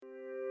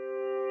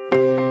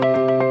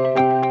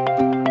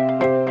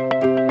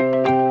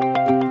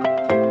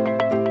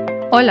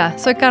Hola,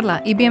 soy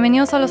Carla y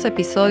bienvenidos a los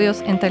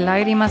episodios Entre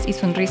lágrimas y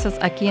sonrisas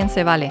aquí en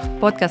Se Vale,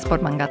 podcast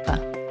por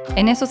Mangata.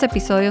 En estos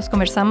episodios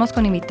conversamos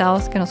con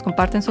invitados que nos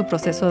comparten su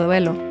proceso de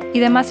duelo y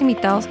demás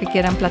invitados que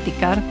quieran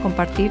platicar,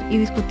 compartir y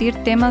discutir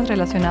temas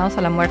relacionados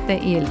a la muerte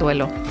y el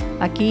duelo.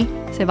 Aquí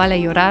se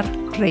vale llorar,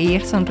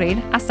 reír,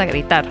 sonreír, hasta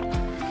gritar.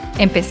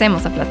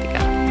 Empecemos a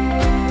platicar.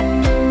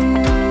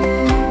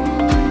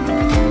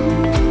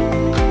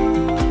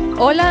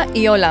 Hola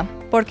y hola.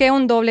 ¿Por qué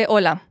un doble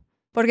hola?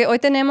 Porque hoy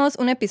tenemos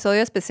un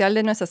episodio especial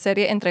de nuestra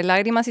serie Entre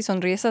lágrimas y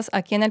sonrisas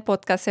aquí en el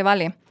podcast Se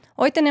Vale.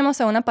 Hoy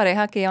tenemos a una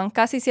pareja que llevan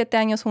casi 7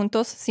 años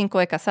juntos, 5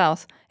 de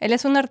casados. Él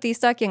es un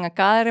artista quien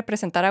acaba de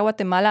representar a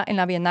Guatemala en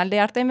la Bienal de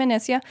Arte en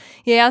Venecia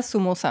y ella es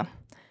su musa.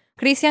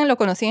 Cristian lo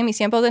conocí en mis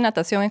tiempos de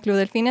natación en Club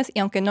Delfines y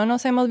aunque no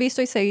nos hemos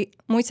visto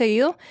muy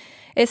seguido,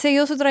 he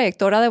seguido su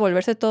trayectoria de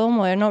volverse todo un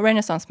moderno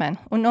Renaissance man,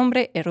 un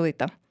hombre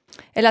erudito.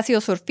 Él ha sido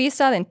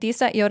surfista,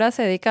 dentista y ahora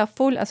se dedica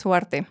full a su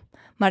arte.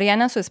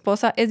 Mariana, su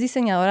esposa, es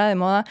diseñadora de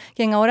moda,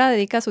 quien ahora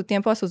dedica su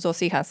tiempo a sus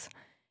 2 hijas.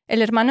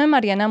 El hermano de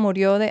Mariana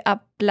murió de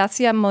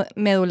aplasia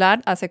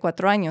medular hace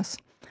 4 años.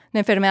 La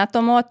enfermedad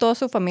tomó a toda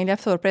su familia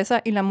por sorpresa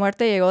y la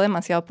muerte llegó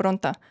demasiado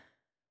pronta.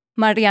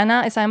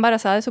 Mariana estaba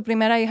embarazada de su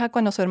primera hija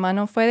cuando su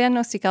hermano fue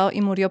diagnosticado y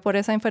murió por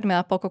esa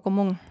enfermedad poco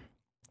común.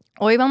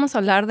 Hoy vamos a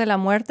hablar de la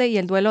muerte y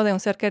el duelo de un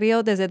ser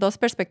querido desde 2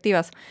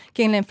 perspectivas,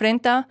 quien le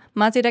enfrenta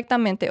más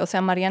directamente, o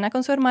sea, Mariana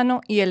con su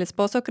hermano, y el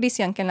esposo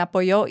Cristian, quien la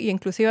apoyó y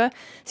inclusive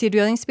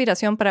sirvió de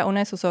inspiración para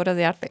una de sus obras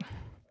de arte.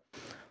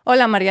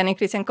 Hola Mariana y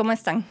Cristian, ¿cómo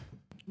están?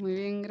 Muy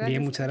bien, gracias.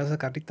 Bien, muchas gracias,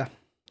 Carlita.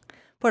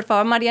 Por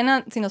favor,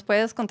 Mariana, si nos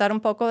puedes contar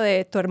un poco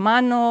de tu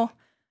hermano,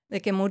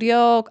 de que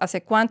murió,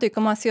 hace cuánto y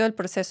cómo ha sido el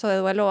proceso de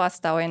duelo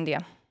hasta hoy en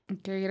día.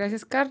 Okay,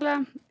 gracias,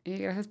 Carla, y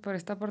gracias por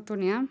esta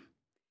oportunidad.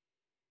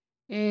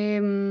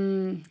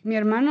 Mi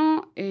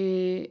hermano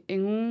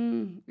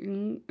en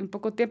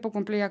poco tiempo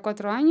cumple ya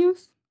 4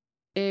 años.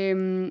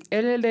 Él,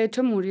 de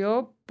hecho,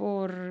 murió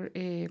por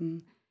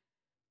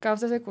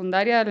causa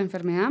secundaria de la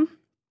enfermedad.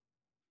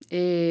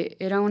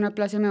 Era una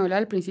aplasia medular.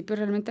 Al principio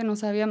realmente no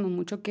sabíamos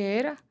mucho qué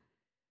era.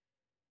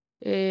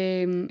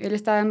 Él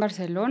estaba en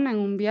Barcelona en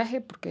un viaje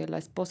porque la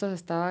esposa se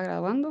estaba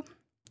graduando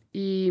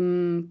y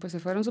pues se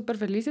fueron súper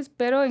felices,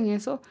 pero en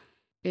eso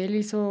él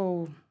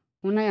hizo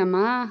una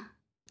llamada,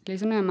 le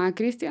hizo una llamada a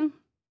Cristian,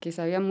 que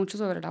sabía mucho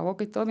sobre la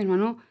boca y todo. Mi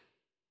hermano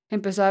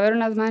empezó a ver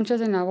unas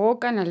manchas en la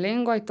boca, en la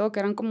lengua y todo,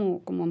 que eran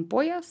como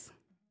ampollas.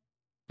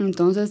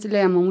 Entonces le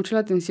llamó mucho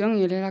la atención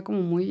y él era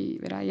como muy,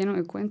 ¿verdad?, lleno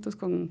de cuentos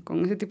con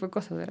ese tipo de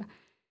cosas, ¿verdad?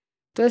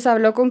 Entonces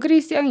habló con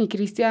Cristian y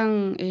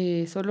Cristian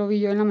solo vi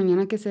yo en la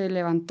mañana que se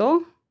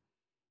levantó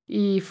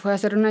y fue a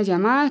hacer unas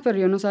llamadas, pero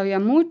yo no sabía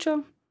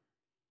mucho.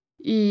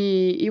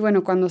 Y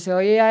bueno, cuando se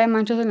oye ya de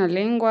manchas en la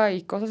lengua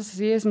y cosas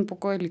así es un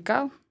poco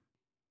delicado.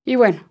 Y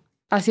bueno,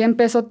 así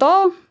empezó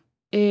todo.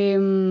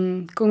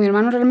 Con mi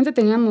hermano realmente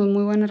teníamos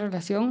muy buena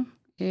relación.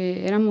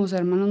 Éramos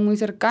hermanos muy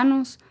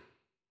cercanos.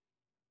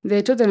 De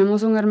hecho,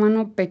 tenemos un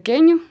hermano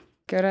pequeño,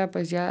 que ahora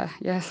pues ya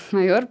es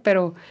mayor,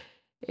 pero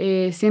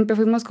siempre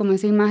fuimos como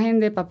esa imagen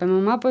de papá y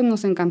mamá, pues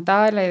nos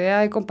encantaba la idea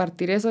de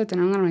compartir eso, de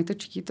tener un hermanito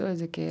chiquito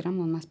desde que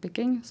éramos más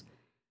pequeños.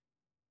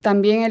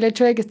 También el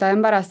hecho de que estaba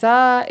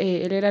embarazada,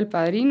 él era el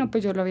padrino,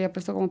 pues yo lo había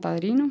puesto como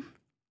padrino.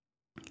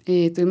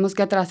 Tuvimos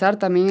que atrasar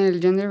también el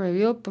gender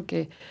reveal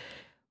porque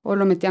o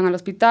lo metían al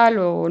hospital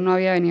o no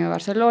había venido a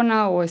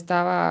Barcelona o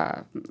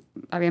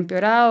había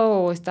empeorado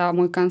o estaba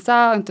muy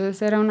cansado.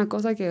 Entonces era una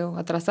cosa que o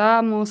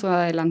atrasábamos o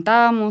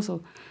adelantábamos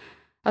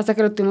hasta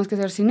que lo tuvimos que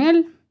hacer sin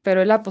él.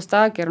 Pero él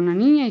apostaba que era una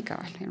niña y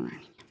cabal, era una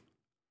niña.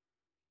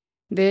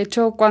 De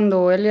hecho,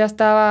 cuando él ya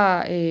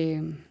estaba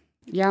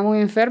ya muy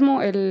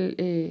enfermo,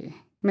 él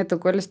me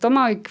tocó el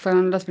estómago y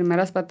fueron las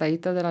primeras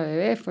pataditas de la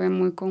bebé. Fue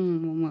muy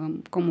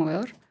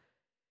conmovedor.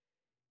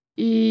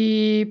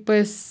 Y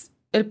pues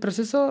el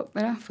proceso,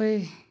 ¿verdad?,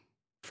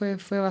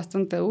 fue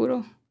bastante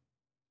duro.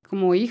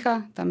 Como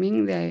hija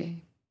también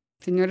de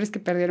señores que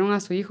perdieron a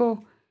su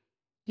hijo,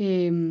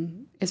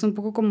 es un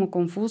poco como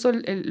confuso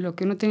lo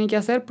que uno tiene que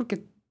hacer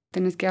porque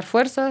tienes que dar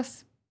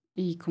fuerzas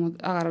y como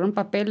agarrar un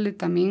papel de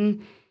también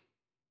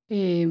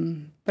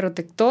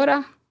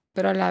protectora,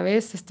 pero a la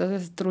vez estás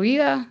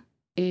destruida.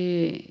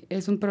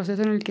 Es un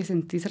proceso en el que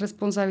sentís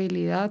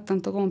responsabilidad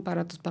tanto como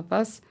para tus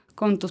papás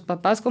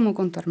como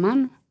con tu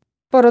hermano.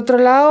 Por otro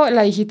lado,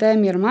 la hijita de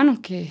mi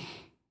hermano que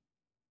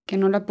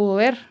no la pudo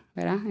ver,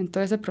 ¿verdad? En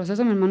todo ese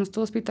proceso mi hermano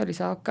estuvo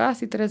hospitalizado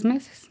casi 3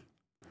 meses.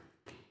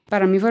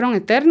 Para mí fueron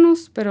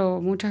eternos, pero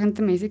mucha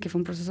gente me dice que fue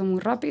un proceso muy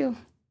rápido.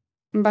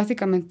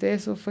 Básicamente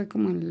eso fue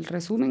como el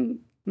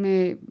resumen.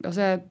 O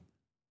sea,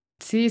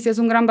 sí es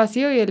un gran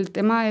vacío y el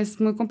tema es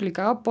muy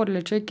complicado por el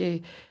hecho de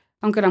que,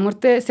 aunque la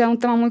muerte sea un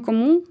tema muy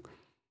común,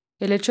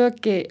 el hecho de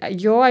que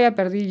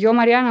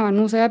Mariana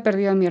Banús, haya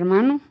perdido a mi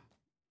hermano,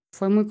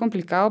 fue muy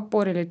complicado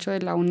por el hecho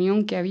de la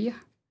unión que había.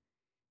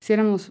 Sí,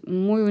 éramos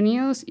muy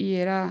unidos y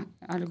era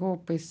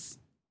algo,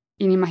 pues,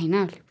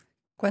 inimaginable.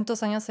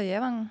 ¿Cuántos años se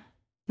llevan?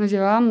 Nos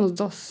llevábamos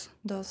 2.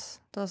 Dos.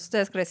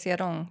 Ustedes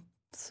crecieron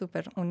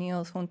súper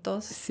unidos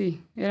juntos.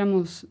 Sí,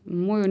 éramos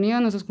muy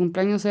unidos. Nuestros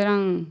cumpleaños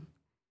eran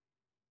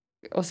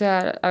O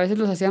sea, a veces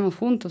los hacíamos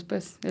juntos,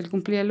 pues. Él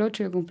cumplía el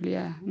 8, yo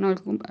cumplía... No,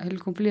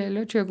 él cumplía el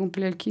 8, yo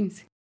cumplía el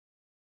 15.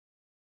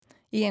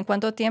 ¿Y en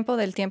cuánto tiempo,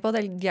 del tiempo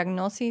del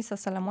diagnóstico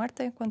hasta la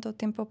muerte, cuánto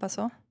tiempo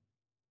pasó?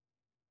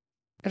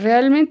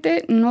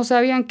 Realmente no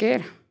sabían qué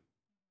era.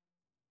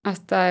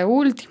 Hasta de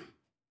último.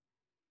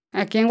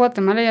 Aquí en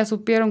Guatemala ya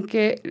supieron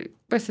que...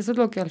 Pues eso es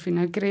lo que al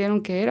final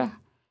creyeron que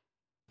era.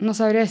 No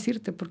sabría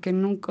decirte porque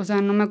nunca... O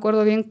sea, no me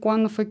acuerdo bien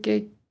cuándo fue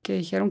que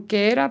dijeron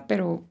que era,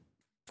 pero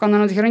cuando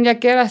nos dijeron ya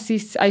qué era,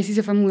 sí, ahí sí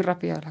se fue muy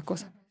rápida la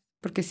cosa.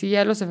 Porque sí,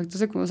 ya los efectos...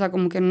 O sea,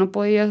 como que no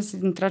podías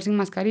entrar sin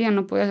mascarilla,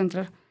 no podías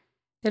entrar...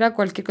 Era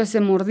cualquier cosa,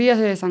 se mordía,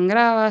 se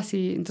desangraba,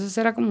 así. Entonces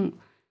era como...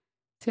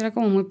 Sí, era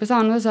como muy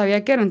pesado, no se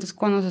sabía qué era. Entonces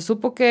cuando se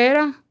supo qué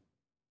era,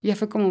 ya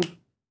fue como...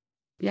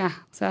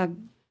 Ya, o sea,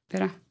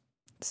 era...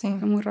 Sí.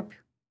 Fue muy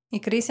rápido. ¿Y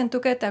Cristian,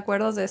 tú qué te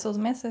acuerdas de esos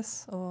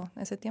meses o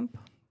ese tiempo?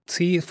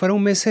 Sí,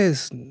 fueron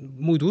meses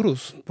muy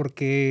duros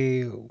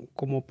porque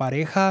como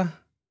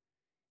pareja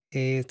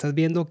estás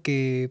viendo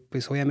que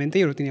pues obviamente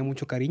yo le tenía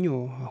mucho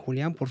cariño a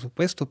Julián, por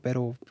supuesto,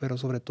 pero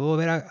sobre todo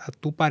ver a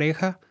tu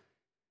pareja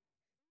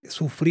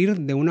sufrir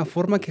de una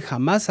forma que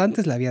jamás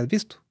antes la habías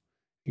visto.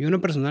 Yo en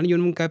lo personal, yo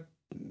nunca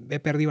he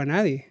perdido a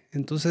nadie.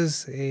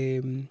 Entonces,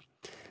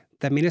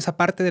 también esa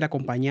parte del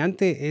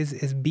acompañante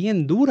es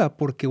bien dura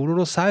porque uno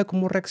no sabe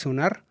cómo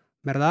reaccionar,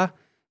 ¿verdad?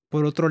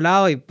 Por otro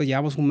lado, y pues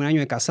llevamos un año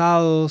de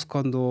casados,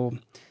 cuando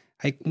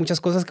hay muchas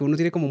cosas que uno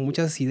tiene como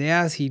muchas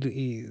ideas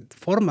y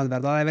formas,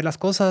 ¿verdad? De ver las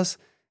cosas.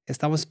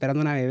 Estamos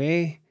esperando una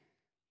bebé.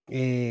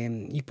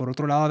 Y por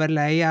otro lado,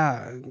 verla a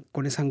ella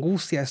con esa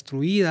angustia,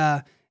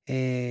 destruida,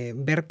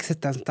 ver que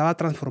estaba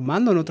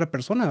transformando en otra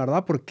persona,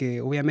 ¿verdad?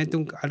 Porque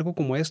obviamente algo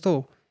como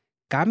esto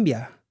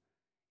cambia.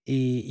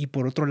 Y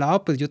por otro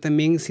lado, pues yo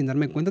también, sin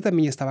darme cuenta,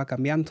 también estaba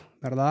cambiando,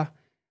 ¿verdad?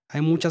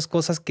 Hay muchas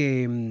cosas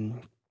que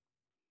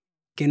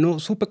no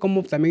supe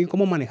también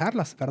cómo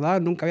manejarlas,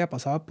 ¿verdad? Nunca había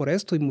pasado por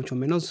esto y mucho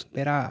menos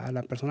ver a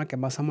la persona que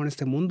más amo en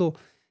este mundo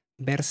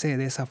verse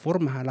de esa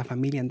forma, a la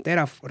familia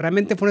entera.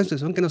 Realmente fue una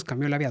situación que nos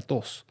cambió la vida a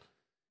todos,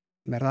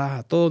 ¿verdad?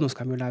 A todos nos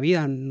cambió la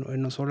vida,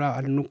 no solo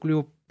al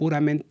núcleo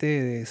puramente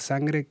de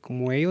sangre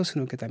como ellos,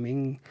 sino que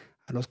también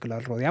a los que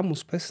las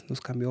rodeamos, pues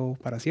nos cambió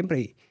para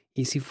siempre.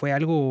 Y sí fue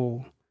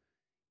algo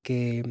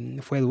que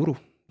fue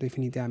duro,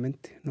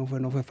 definitivamente. No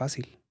fue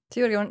fácil. Sí,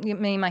 porque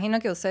me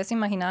imagino que ustedes se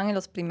imaginaban en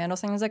los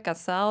primeros años de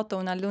casado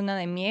toda una luna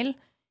de miel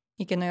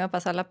y que no iba a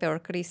pasar la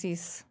peor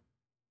crisis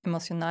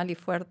emocional y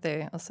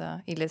fuerte, o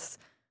sea, y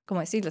como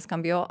decir, les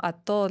cambió a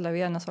todos la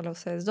vida, no solo a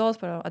ustedes dos,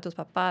 pero a tus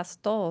papás,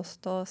 todos,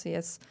 y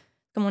es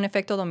como un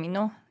efecto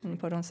dominó,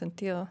 por un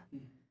sentido.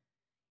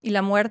 ¿Y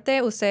la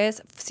muerte,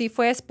 ustedes, sí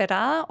fue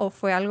esperada o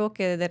fue algo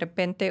que de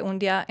repente un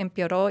día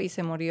empeoró y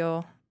se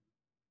murió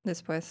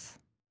después?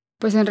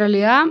 Pues en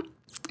realidad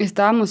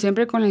estábamos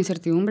siempre con la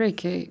incertidumbre de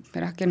que,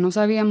 ¿verdad? Que no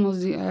sabíamos,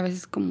 a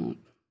veces como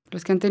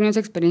los que han tenido esa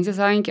experiencia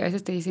saben que a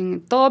veces te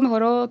dicen, todo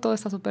mejoró, todo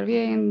está súper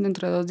bien,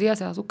 dentro de 2 días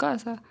se va a su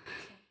casa.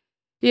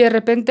 Y de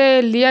repente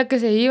el día que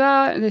se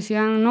iba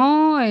decían,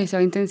 no, se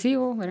va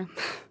intensivo, ¿verdad?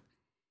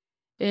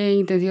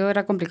 Intensivo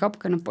era complicado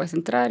porque no puedes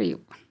entrar.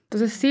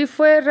 Entonces sí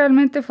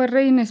realmente fue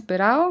re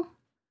inesperado.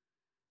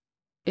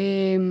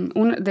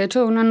 De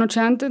hecho, una noche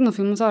antes nos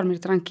fuimos a dormir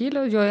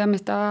tranquilos, yo ya me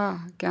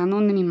estaba quedando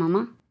donde mi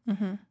mamá.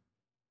 Uh-huh.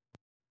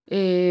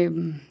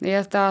 Ella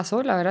estaba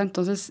sola, ¿verdad?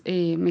 Entonces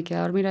me quedé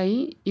a dormir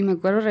ahí y me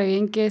acuerdo re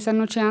bien que esa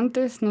noche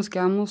antes nos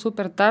quedamos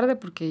súper tarde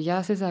porque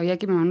ya se sabía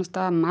que mi mamá no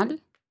estaba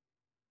mal.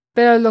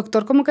 Pero el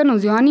doctor como que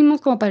nos dio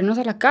ánimos como para irnos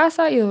a la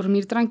casa y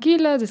dormir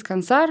tranquilas,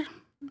 descansar.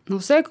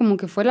 No sé, como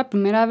que fue la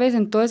primera vez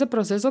en todo ese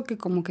proceso que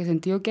como que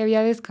sentí que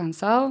había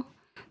descansado.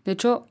 De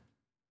hecho,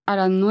 a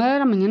las 9 de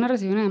la mañana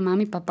recibí una llamada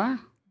de mi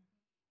papá.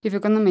 Y fue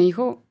cuando me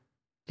dijo,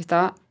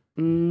 estaba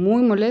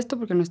muy molesto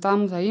porque no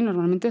estábamos ahí.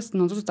 Normalmente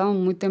nosotros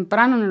estábamos muy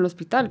temprano en el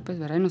hospital, pues,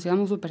 ¿verdad? Y nos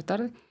íbamos súper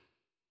tarde.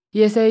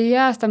 Y ese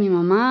día hasta mi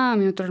mamá,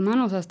 mi otro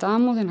hermano, o sea,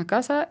 estábamos en la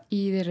casa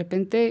y de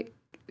repente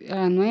a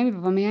las 9 mi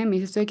papá me llama y me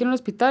dice, estoy aquí en el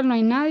hospital, no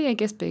hay nadie, hay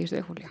que despedirse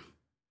de Julián.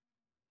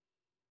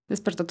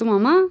 Despertó tu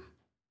mamá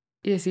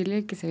y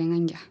decirle que se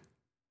vengan ya.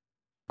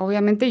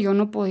 Obviamente yo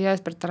no podía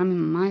despertar a mi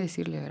mamá y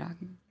decirle, ¿verdad?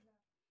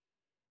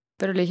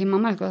 Pero le dije,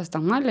 mamá, las cosas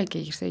están mal, hay que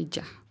irse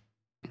ya.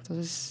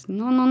 Entonces,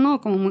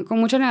 no, con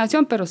mucha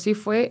negación, pero sí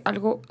fue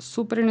algo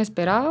súper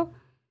inesperado,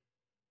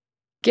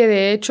 que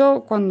de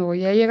hecho, cuando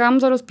ya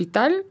llegamos al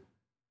hospital,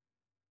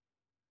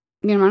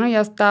 mi hermano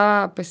ya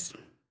estaba, pues,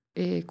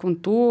 con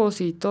tubos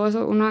y todo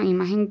eso, una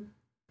imagen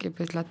que,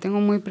 pues, la tengo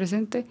muy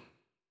presente,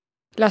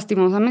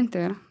 lastimosamente,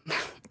 ¿verdad?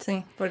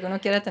 Sí, porque uno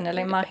quiere tener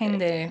la imagen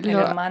del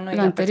hermano y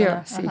lo la anterior,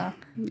 persona sí. ajá,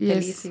 Y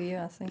feliz y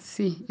viva, sí.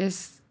 Sí,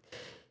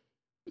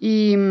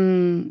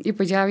 y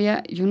pues ya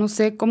había, yo no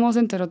sé cómo se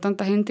enteró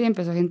tanta gente y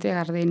empezó gente a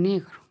llegar de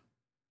negro.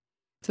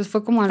 Entonces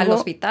fue como algo...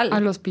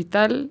 Al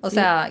hospital. O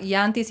sea,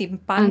 ya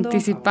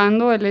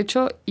anticipando el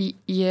hecho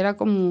y era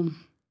como,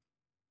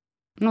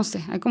 no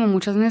sé, hay como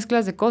muchas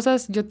mezclas de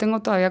cosas. Yo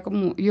tengo todavía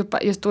como, yo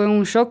estuve en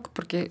un shock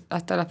porque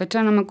hasta la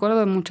fecha no me acuerdo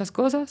de muchas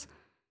cosas.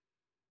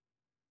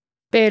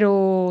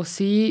 Pero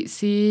sí,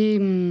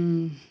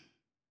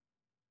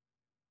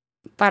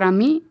 para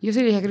mí, yo sí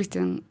le dije a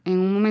Cristian en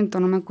un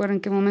momento, no me acuerdo en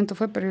qué momento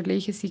fue, pero yo le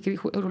dije, si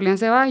Julián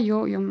se va,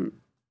 yo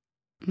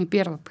me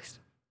pierdo, pues.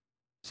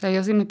 O sea,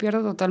 yo sí me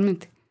pierdo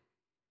totalmente.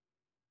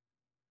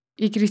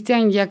 Y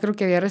Cristian ya creo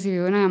que había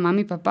recibido una llamada a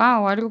mi papá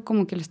o algo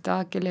como que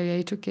le había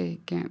dicho que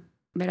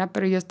verá,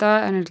 pero yo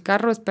estaba en el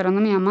carro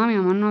esperando a mi mamá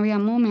no había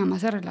amor, mi mamá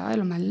se arreglaba de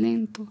lo más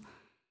lento.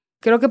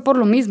 Creo que por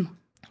lo mismo.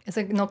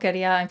 Ese no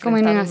quería Como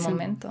enfrentar el negación.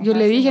 momento. Yo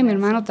le dije a mi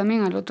negación. hermano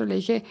también, al otro, le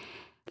dije,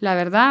 la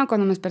verdad,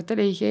 cuando me desperté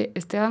le dije,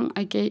 Esteban,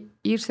 hay que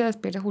irse a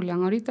despedir a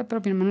Julián ahorita,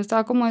 pero mi hermano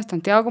estaba como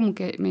destanteado, como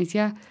que me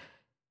decía,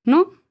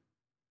 no,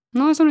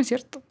 eso no es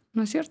cierto,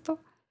 no es cierto.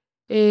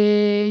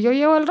 Yo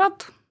llevo al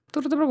rato,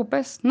 tú no te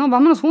preocupes. No,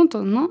 vámonos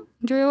juntos, ¿no?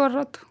 Yo llevo al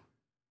rato.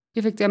 Y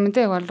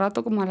efectivamente llegó al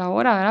rato, como a la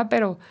hora, ¿verdad?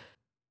 Pero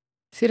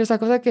sí era esa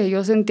cosa que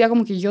yo sentía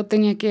como que yo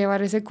tenía que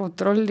llevar ese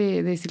control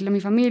de decirle a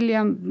mi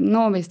familia,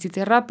 no,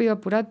 vestite rápido,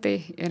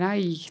 apúrate, era,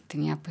 y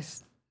tenía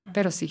pues,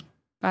 pero sí,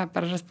 para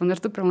responder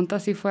tu pregunta,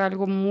 sí fue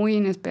algo muy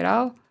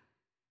inesperado,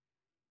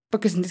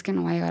 porque sientes que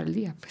no va a llegar el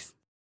día, pues.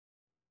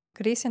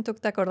 Cristian, ¿tú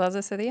te acordás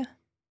de ese día?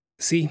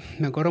 Sí,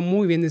 me acuerdo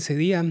muy bien de ese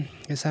día.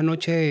 Esa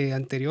noche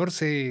anterior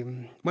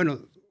bueno,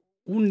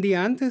 un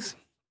día antes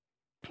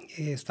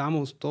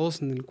estábamos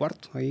todos en el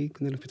cuarto, ahí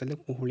en el hospital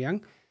con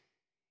Julián,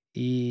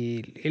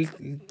 y él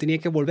tenía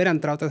que volver a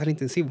entrar otra vez al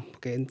intensivo,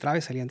 porque entraba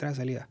y salía, entraba y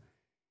salía.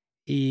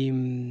 Y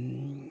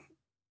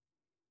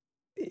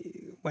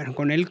bueno,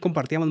 con él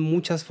compartíamos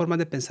muchas formas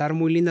de pensar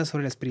muy lindas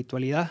sobre la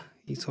espiritualidad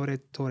y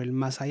sobre el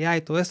más allá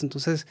y todo esto.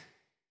 Entonces,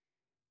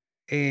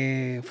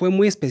 fue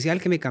muy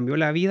especial que me cambió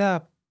la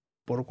vida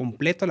por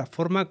completo la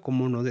forma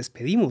como nos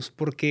despedimos,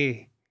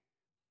 porque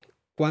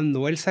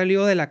cuando él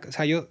salió o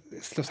sea,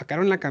 lo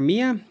sacaron en la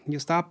camilla, yo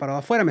estaba parado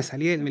afuera, me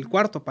salí del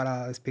cuarto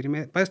para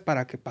despedirme, pues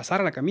para que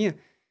pasara la camilla.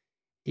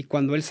 Y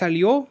cuando él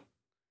salió,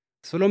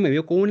 solo me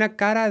vio con una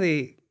cara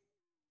de,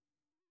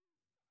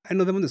 "Ay,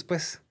 nos vemos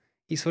después".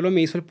 Y solo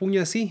me hizo el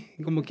puño así,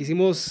 como que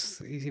nos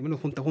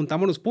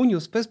juntamos los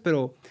puños, pues,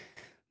 pero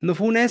no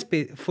fue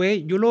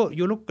fue,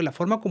 la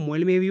forma como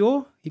él me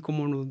vio y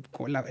como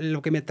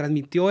lo que me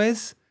transmitió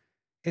es,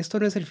 esto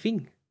no es el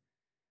fin.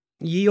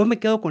 Y yo me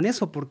quedo con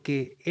eso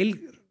porque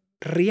él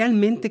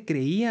realmente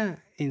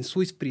creía en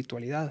su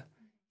espiritualidad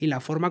y la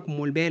forma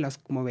como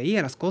como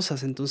veía las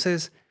cosas.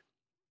 Entonces,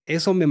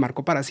 eso me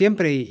marcó para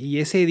siempre. Y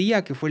ese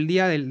día, que fue el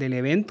día del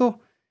evento,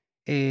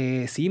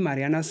 sí,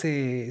 Mariana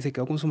se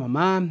quedó con su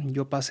mamá,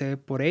 yo pasé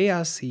por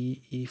ellas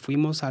y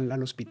fuimos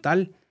al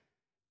hospital.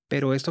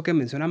 Pero esto que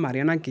menciona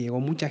Mariana, que llegó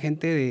mucha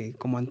gente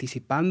como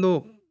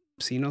anticipando,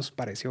 sí nos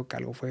pareció que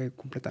algo fue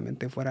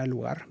completamente fuera de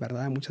lugar,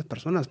 ¿verdad? De muchas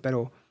personas,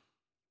 pero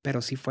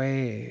sí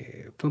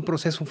fue un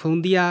proceso, fue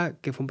un día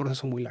que fue un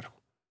proceso muy largo,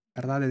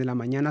 ¿verdad? Desde la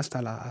mañana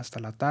hasta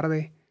la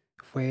tarde,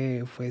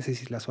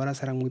 las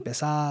horas eran muy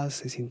pesadas,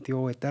 se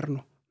sintió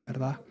eterno,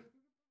 ¿verdad?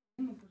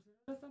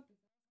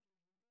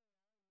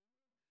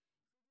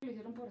 Lo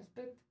hicieron por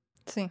respeto.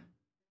 Sí,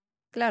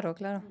 claro,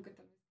 claro.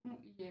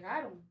 Y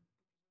llegaron.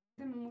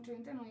 Mucha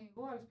gente no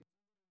llegó al hospital.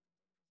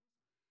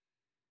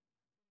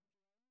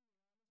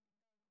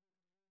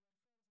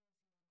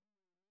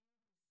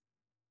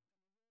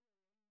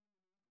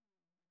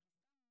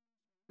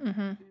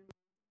 Ujú.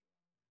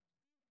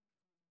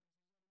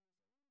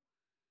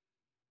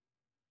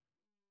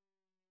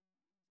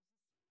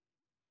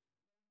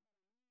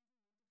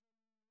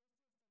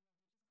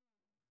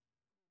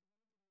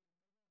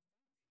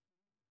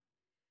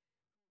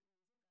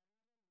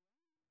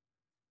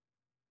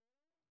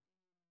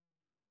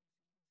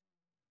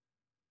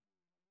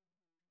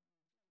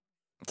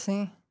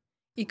 Sí.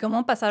 ¿Y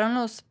cómo pasaron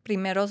los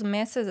primeros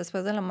meses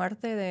después de la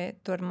muerte de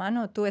tu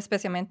hermano? Tú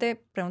especialmente,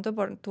 pregunto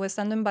por tú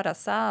estando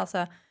embarazada, o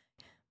sea,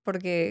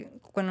 porque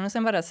cuando uno está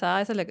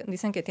embarazada, eso le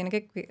dicen que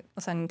tiene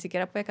o sea, ni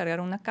siquiera puede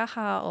cargar una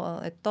caja o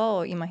de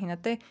todo,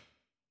 imagínate.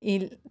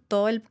 Y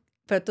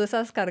pero tú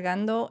estás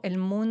cargando el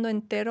mundo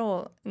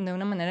entero de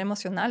una manera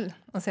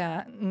emocional. O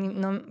sea,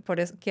 no, por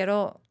eso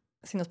quiero,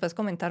 si nos puedes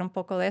comentar un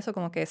poco de eso,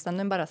 como que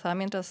estando embarazada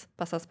mientras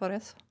pasas por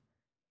eso.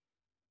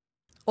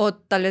 O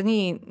tal vez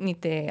ni,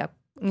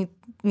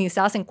 ni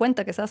estabas en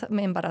cuenta que estabas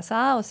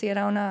embarazada o si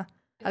era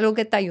algo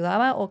que te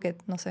ayudaba o que,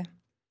 no sé.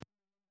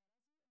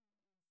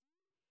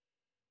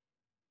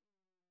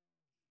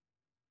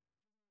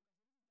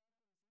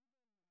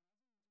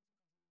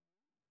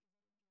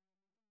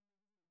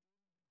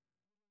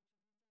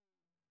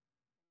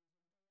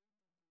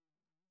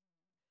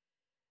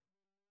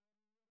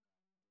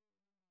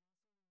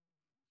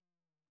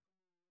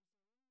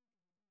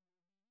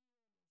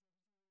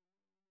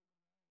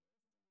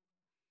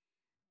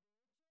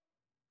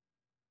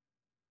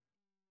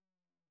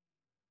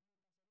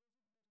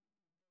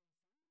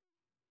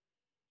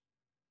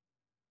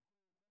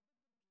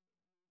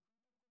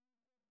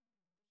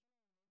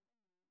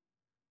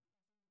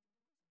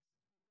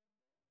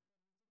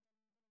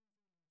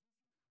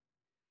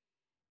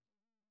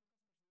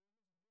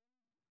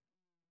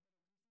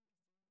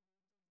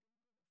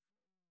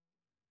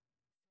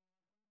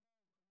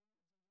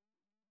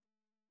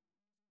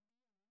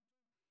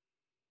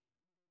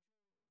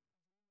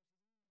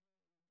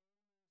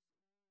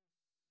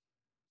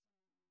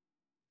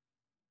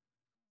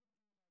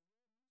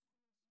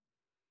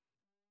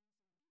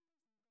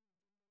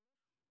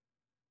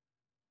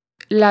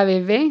 la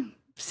bebé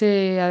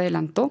se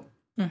adelantó.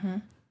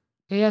 Ujú.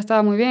 Ella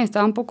estaba muy bien,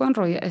 estaba un poco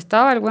enrollada,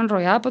 estaba algo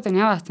enrollada, pero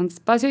tenía bastante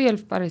espacio y al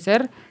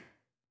parecer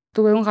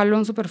tuve un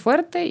jalón súper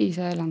fuerte y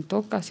se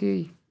adelantó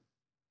casi,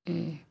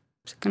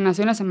 que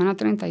nació en la semana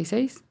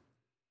 36.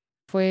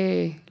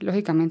 Fue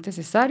lógicamente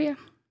cesárea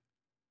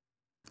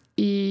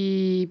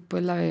y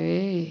pues la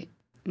bebé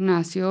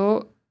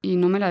nació y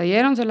no me la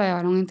dieron, se la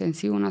llevaron a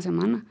intensivo una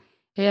semana.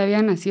 Ella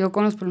había nacido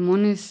con los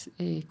pulmones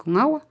con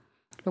agua,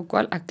 lo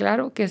cual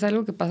aclaro que es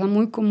algo que pasa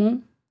muy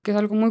común, que es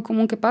algo muy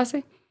común que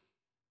pase,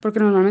 porque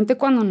normalmente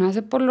cuando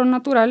nace por lo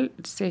natural,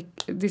 se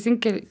dicen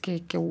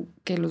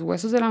que los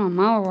huesos de la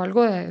mamá o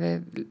algo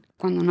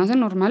cuando nace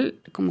normal,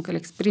 como que le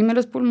exprime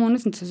los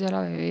pulmones, entonces ya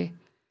la bebé.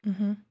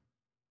 Ujú.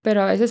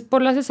 Pero a veces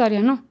por la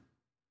cesárea no,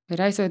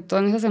 ¿verdad? Y sobre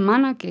todo en esa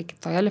semana que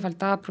todavía le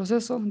faltaba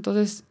proceso,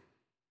 entonces.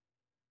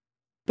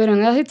 Pero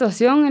en esa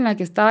situación en la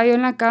que estaba yo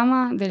en la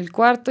cama del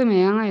cuarto y me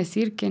iban a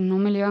decir que no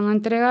me le iban a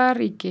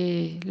entregar y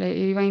que le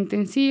iba a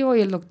intensivo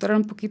y el doctor era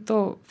un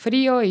poquito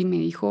frío y me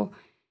dijo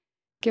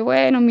que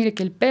bueno, mire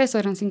que el peso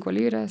eran 5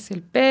 libras,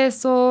 el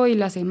peso y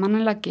la semana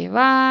en la que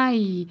va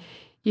y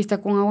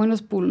está con agua en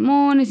los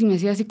pulmones y me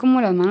hacía así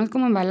como las manos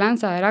como en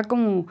balanza, era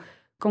como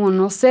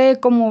no sé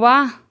cómo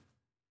va.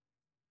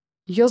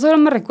 Y yo solo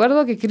me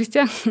recuerdo que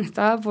Cristian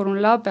estaba por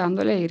un lado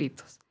pegándole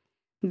gritos.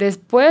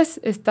 Después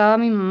estaba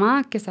mi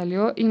mamá que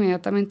salió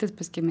inmediatamente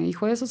después que me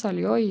dijo eso,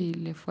 salió y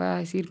le fue a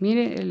decir,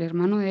 mire, el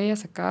hermano de ella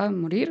se acaba de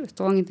morir,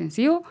 estuvo en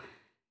intensivo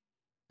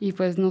y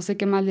pues no sé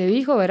qué más le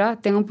dijo, ¿verdad?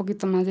 Tengo un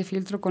poquito más de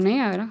filtro con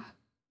ella, ¿verdad?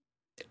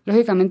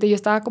 Lógicamente yo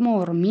estaba como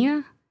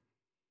dormida,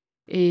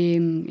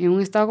 en un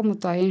estado como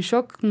todavía en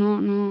shock, no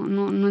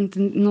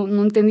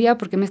entendía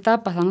por qué me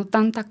estaba pasando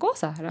tanta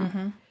cosa, ¿verdad?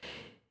 Ujú.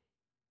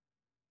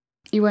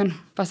 Y bueno,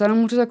 pasaron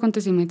muchos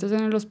acontecimientos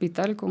en el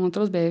hospital con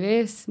otros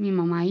bebés, mi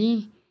mamá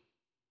ahí,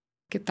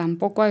 que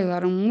tampoco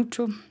ayudaron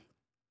mucho.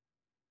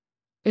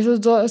 Esos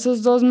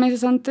 2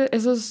 meses antes,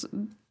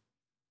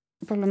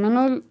 por lo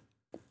menos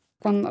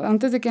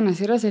antes de que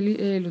naciera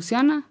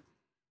Luciana,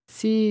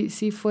 sí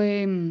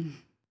fue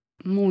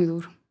muy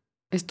duro.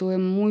 Estuve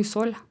muy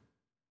sola.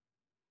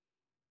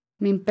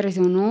 Me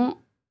impresionó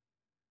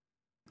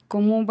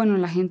cómo, bueno,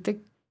 la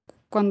gente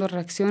cuando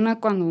reacciona,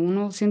 cuando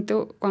uno siente,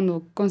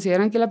 cuando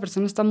consideran que la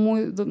persona está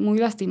muy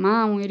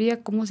lastimada, muy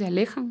herida, cómo se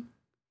alejan.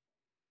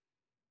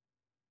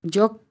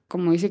 Yo,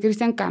 como dice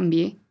Cristian,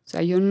 cambié. O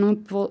sea, yo no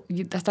puedo,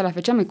 hasta la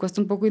fecha me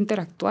cuesta un poco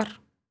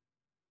interactuar.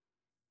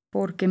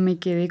 Porque me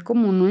quedé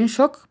como, no en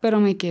shock, pero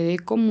me quedé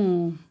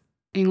como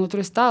en otro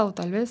estado,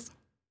 tal vez.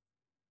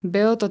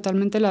 Veo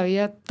totalmente la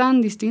vida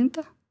tan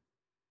distinta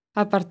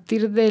a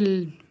partir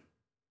desde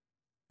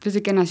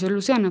que nació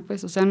Luciana,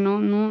 pues. O sea, no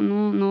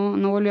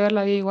volví a ver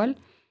la vida igual.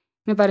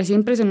 Me parecía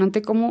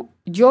impresionante cómo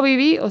yo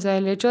viví, o sea,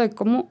 el hecho de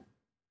cómo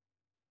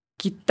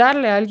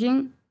quitarle a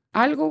alguien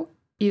algo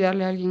y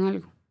darle a alguien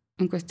algo.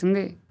 En cuestión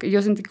de que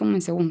yo sentí como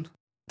en segundo.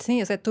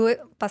 Sí, o sea, tú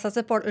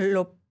pasaste por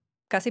lo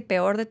casi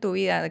peor de tu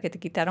vida, de que te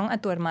quitaron a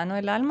tu hermano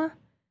del alma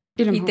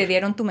Y lo y te mejor.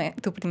 dieron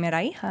tu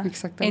primera hija. En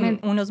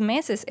Exactamente. unos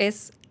meses.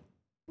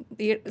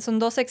 Son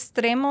dos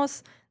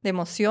extremos de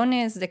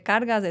emociones, de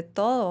cargas, de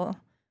todo.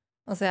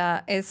 O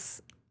sea,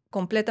 es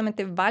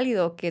completamente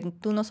válido que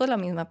tú no sos la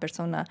misma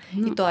persona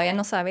y No. todavía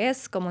no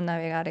sabes cómo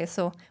navegar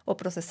eso o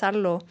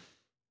procesarlo.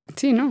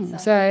 Sí, no, o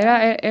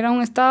sea, era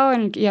un estado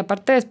en el que, y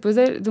aparte después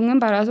de un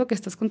embarazo que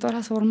estás con todas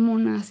las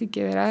hormonas y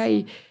que verá,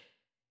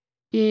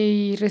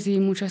 y recibí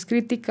muchas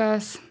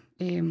críticas,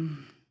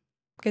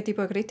 ¿Qué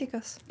tipo de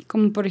críticas?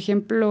 como por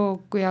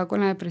ejemplo, cuidado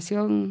con la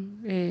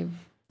depresión,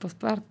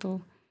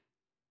 posparto,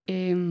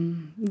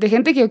 de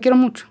gente que yo quiero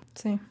mucho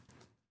Sí.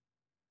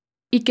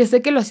 y que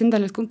sé que lo hacen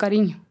tal vez con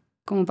cariño,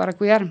 como para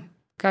cuidarme.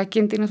 Cada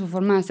quien tiene su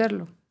forma de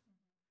hacerlo.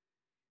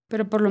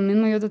 Pero por lo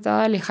mismo yo trataba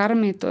de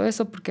alejarme de todo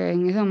eso porque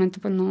en ese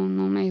momento pues no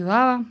me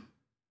ayudaba.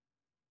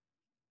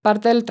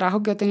 Parte del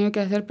trabajo que he tenido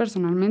que hacer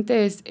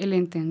personalmente es el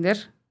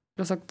entender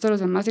los actos de los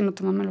demás y no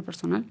tomármelo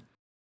personal.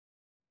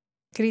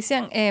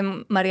 Cristian,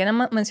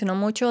 Mariana mencionó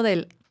mucho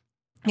de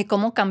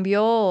cómo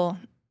cambió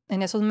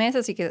en esos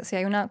meses y que si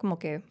hay una como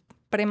que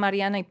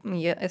pre-Mariana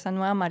y esa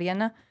nueva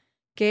Mariana.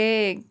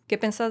 ¿Qué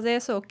pensás de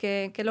eso?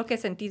 ¿Qué es lo que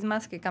sentís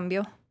más que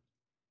cambió?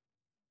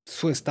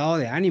 Su estado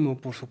de ánimo,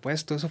 por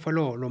supuesto, eso fue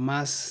lo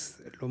más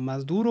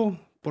duro,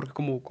 porque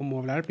como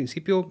hablaba al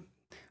principio,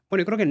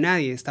 bueno, yo creo que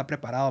nadie está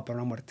preparado para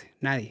una muerte,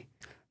 nadie,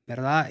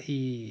 ¿verdad?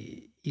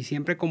 Y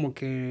siempre como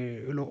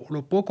que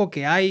lo poco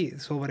que hay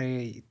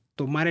sobre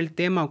tomar el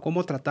tema o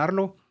cómo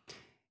tratarlo,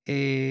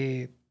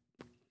 eh,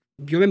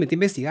 yo me metí a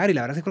investigar y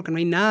la verdad es que creo que no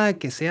hay nada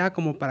que sea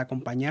como para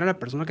acompañar a la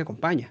persona que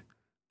acompaña,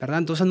 ¿verdad?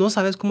 Entonces no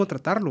sabes cómo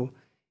tratarlo.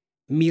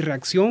 Mi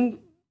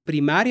reacción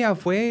primaria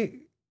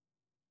fue,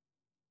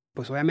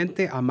 pues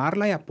obviamente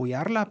amarla y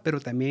apoyarla, pero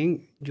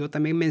yo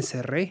también me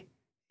encerré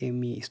en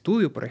mi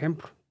estudio, por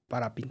ejemplo,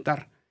 para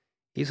pintar.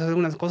 Y eso es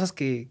algunas cosas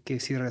que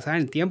si regresara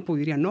en el tiempo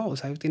diría, no, o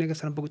sea, yo tiene que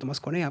estar un poquito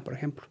más con ella, por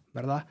ejemplo,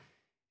 ¿verdad?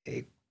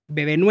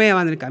 Bebé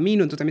nueva en el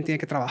camino, entonces también tiene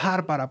que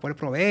trabajar para poder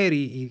proveer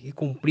y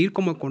cumplir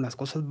como con las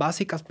cosas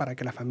básicas para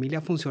que la familia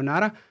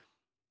funcionara.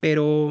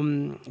 Pero,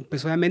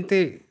 pues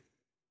obviamente,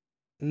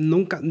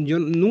 yo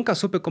nunca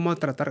supe cómo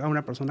tratar a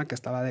una persona que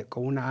estaba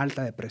con una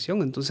alta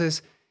depresión.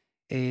 Entonces,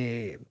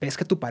 ves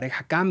que tu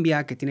pareja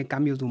cambia, que tiene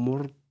cambios de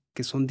humor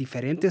que son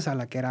diferentes a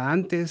la que era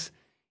antes.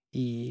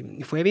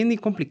 Y fue bien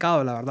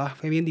complicado, la verdad.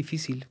 Fue bien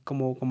difícil.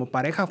 Como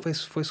pareja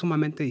fue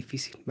sumamente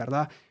difícil,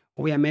 ¿verdad?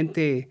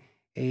 Obviamente,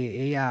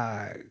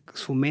 ella,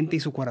 su mente y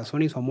su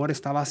corazón y su amor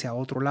estaba hacia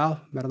otro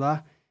lado,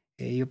 ¿verdad?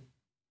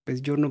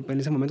 Yo no, en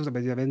ese momento,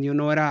 pues, yo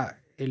no era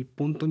el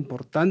punto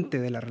importante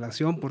de la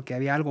relación porque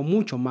había algo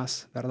mucho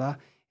más, ¿verdad?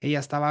 Ella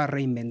estaba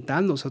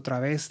reinventándose otra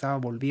vez, estaba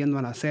volviendo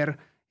a nacer,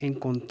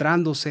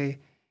 encontrándose.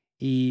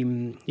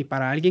 Y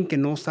para alguien que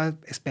no está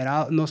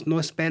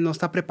no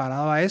está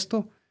preparado a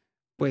esto,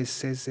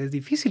 pues es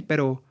difícil,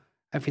 pero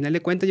al final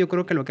de cuentas yo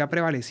creo que lo que ha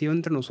prevalecido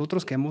entre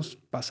nosotros, que hemos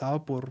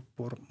pasado por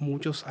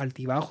muchos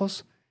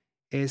altibajos,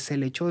 es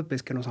el hecho de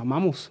pues, que nos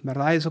amamos,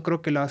 ¿verdad? Eso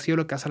creo que ha sido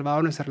lo que ha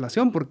salvado nuestra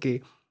relación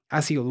porque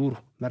ha sido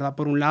duro, ¿verdad?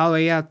 Por un lado,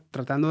 ella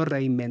tratando de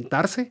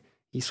reinventarse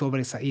y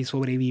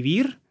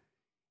sobrevivir,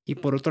 y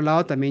por otro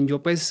lado también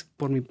yo pues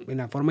en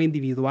la forma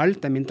individual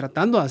también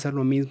tratando de hacer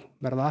lo mismo,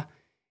 ¿verdad?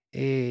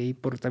 Y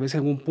por tal vez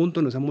en algún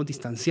punto nos hemos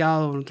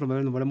distanciado, en otro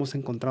momento nos volvemos a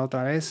encontrar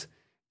otra vez,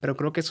 pero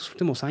creo que estos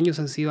últimos años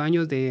han sido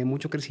años de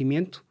mucho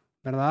crecimiento,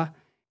 ¿verdad?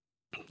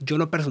 Yo en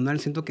lo personal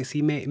siento que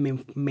sí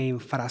me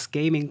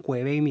enfrasqué y me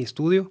encuevé en mi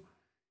estudio,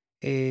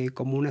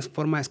 como una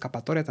forma de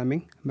escapatoria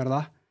también,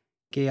 ¿verdad?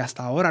 Que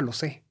hasta ahora lo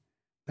sé,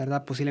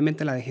 ¿verdad?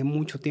 Posiblemente la dejé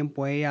mucho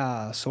tiempo a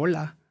ella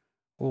sola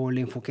o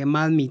le enfoqué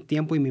más mi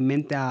tiempo y mi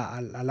mente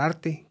al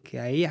arte que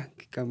a ella,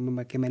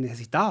 que me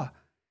necesitaba.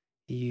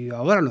 Y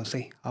ahora lo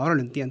sé, ahora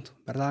lo entiendo,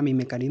 ¿verdad? Mi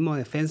mecanismo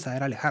de defensa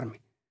era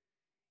alejarme.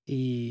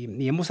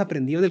 Y hemos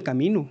aprendido del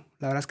camino.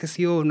 La verdad es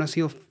que no ha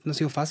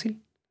sido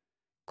fácil.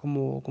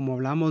 Como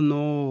hablamos,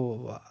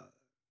 no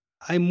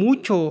hay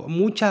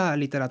mucha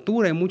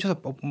literatura, hay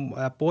mucho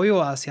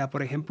apoyo hacia,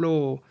 por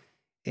ejemplo,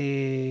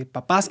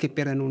 papás que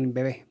pierden un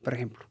bebé, por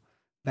ejemplo,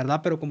 ¿verdad?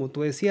 Pero como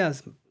tú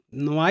decías,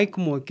 no hay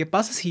como, ¿qué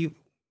pasa si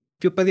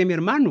yo perdí a mi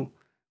hermano?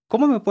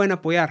 ¿Cómo me pueden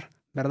apoyar,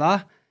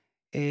 verdad?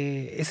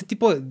 Ese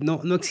tipo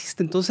no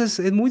existe, entonces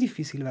es muy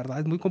difícil, ¿verdad?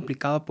 Es muy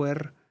complicado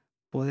poder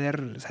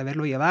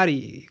saberlo llevar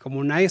y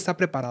como nadie está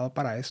preparado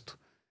para esto,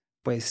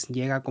 pues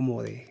llega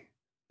como de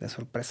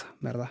sorpresa,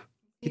 ¿verdad?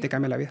 Y te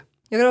cambia la vida.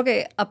 Yo creo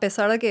que a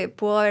pesar de que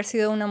pudo haber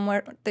sido una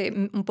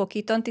muerte un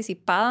poquito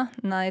anticipada,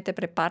 nadie te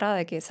prepara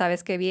de que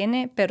sabes que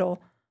viene, pero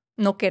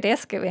no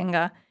querés que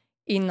venga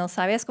y no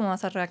sabes cómo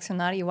vas a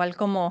reaccionar, igual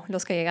como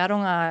los que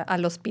llegaron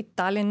al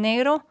hospital en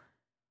negro.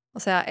 O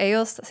sea,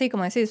 ellos, sí,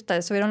 como decís, tal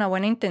vez tuvieron una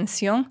buena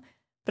intención,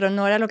 pero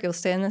no era lo que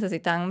ustedes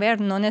necesitaban ver.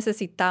 No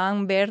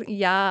necesitaban ver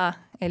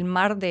ya el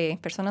mar de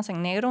personas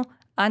en negro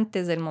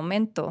antes del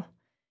momento.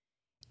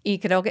 Y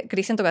creo que,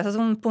 Cris, en tu caso es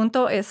un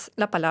punto, es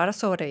la palabra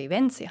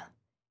sobrevivencia.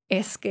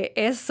 Es que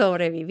es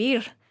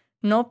sobrevivir.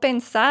 No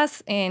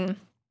pensás en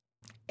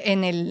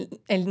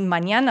el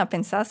mañana,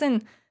 pensás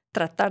en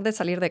tratar de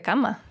salir de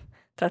cama.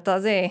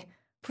 Tratás de,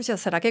 pucha,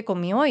 ¿será que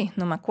comí hoy?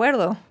 No me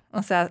acuerdo.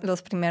 O sea,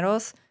 los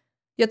primeros...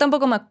 Yo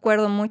tampoco me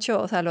acuerdo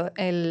mucho, o sea,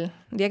 el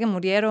día que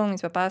murieron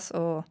mis papás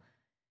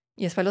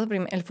y después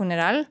el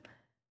funeral,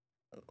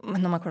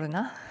 no me acuerdo de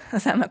nada. O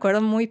sea, me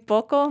acuerdo muy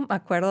poco. Me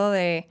acuerdo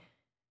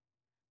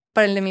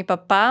para el de mi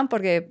papá,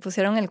 porque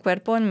pusieron el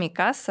cuerpo en mi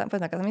casa, pues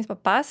en la casa de mis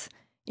papás.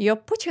 Y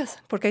yo,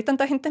 puchas, ¿por qué hay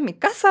tanta gente en mi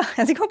casa?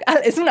 Así como que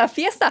es una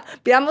fiesta,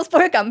 pidamos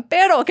pollo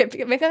campero, que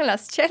vengan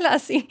las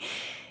chelas. Y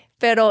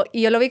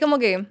yo lo vi como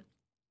que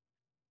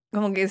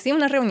sí,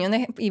 una reunión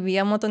y vi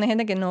a un montón de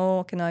gente que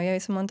no había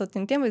visto un montón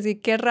de tiempo. Y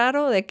qué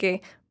raro de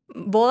que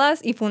bodas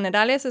y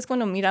funerales es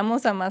cuando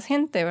miramos a más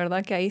gente,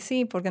 ¿verdad? Que ahí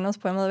sí, porque nos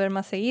podemos ver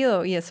más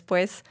seguido. Y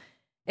después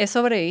es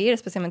sobrevivir,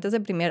 especialmente desde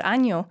el primer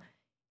año.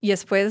 Y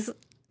después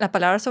la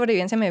palabra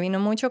sobrevivencia me vino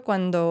mucho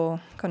cuando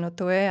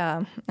tuve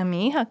a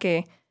mi hija,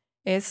 que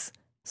es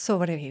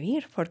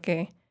sobrevivir,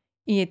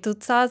 y tú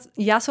estás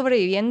ya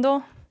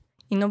sobreviviendo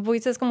y no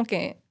pudiste como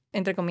que,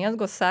 entre comillas,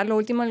 gozar lo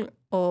último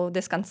o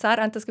descansar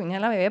antes que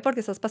viniera la bebé porque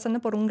estás pasando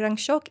por un gran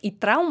shock y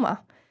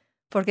trauma,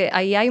 porque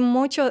ahí hay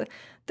muchos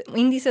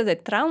índices de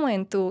trauma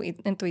en tu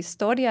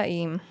historia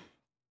y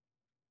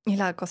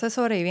la cosa de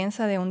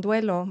sobrevivencia de un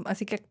duelo,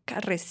 así que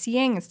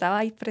recién estaba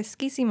ahí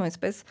fresquísimo.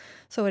 Después,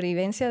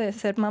 sobrevivencia de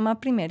ser mamá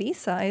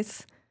primeriza,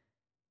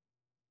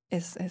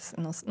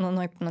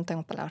 no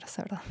tengo palabras,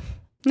 la verdad.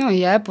 No, y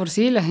ya de por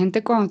sí, la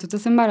gente cuando tú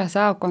estás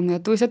embarazada, cuando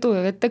ya tuviste tu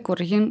bebé, te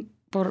corrigen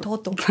por...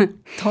 Todo.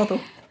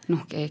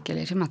 No, que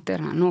leche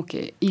materna, no,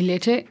 y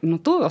leche no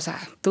tuve, o sea,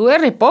 tuve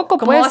re poco,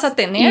 ¿Cómo pues. vas a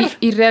tener?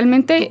 Y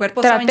realmente tu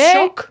cuerpo estaba en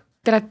shock.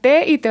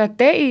 traté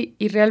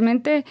y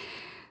realmente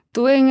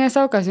tuve en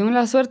esa ocasión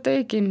la suerte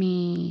de que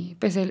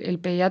el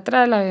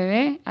pediatra de la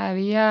bebé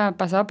había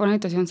pasado por una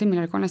situación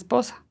similar con la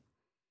esposa.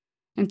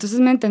 Entonces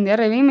me entendía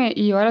re bien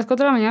y yo a las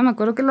 4 de la mañana me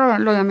acuerdo que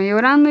lo llamé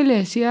llorando y le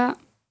decía,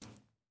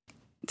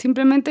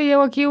 simplemente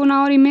llevo aquí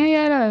 1 hora y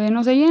media, la bebé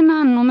no se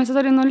llena, no me está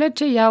saliendo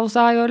leche, ya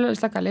usaba yo el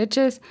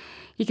sacaleches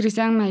y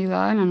Cristian me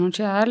ayudaba en la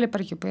noche a darle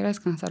para que yo pudiera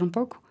descansar un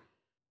poco.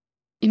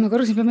 Y me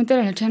acuerdo que simplemente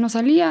la leche no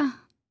salía.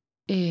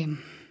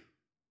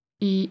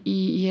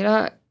 Y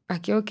era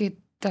aquello que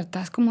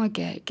tratás como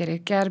de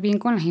querer quedar bien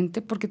con la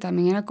gente, porque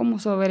también era como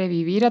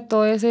sobrevivir a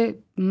todo ese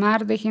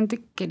mar de gente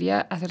que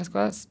quería hacer las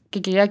cosas,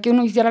 que quería que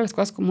uno hiciera las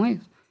cosas como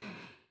ellos.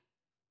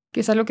 Que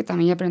es algo que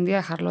también aprendí a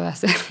dejarlo de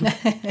hacer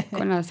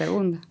con la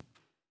segunda.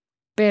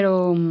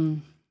 Pero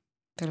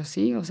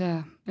sí, o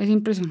sea, es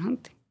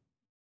impresionante.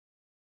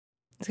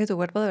 Es que tu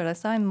cuerpo de verdad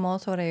estaba en modo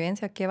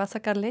sobrevivencia. ¿Qué va a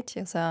sacar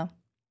leche? O sea,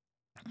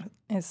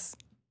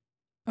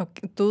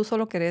 tú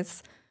solo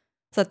querés...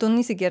 O sea, tú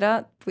ni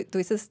siquiera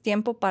tuviste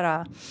tiempo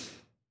para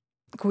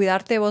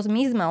cuidarte vos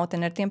misma o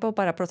tener tiempo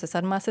para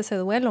procesar más ese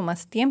duelo,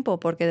 más tiempo,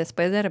 porque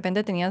después de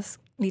repente tenías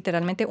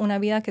literalmente una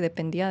vida que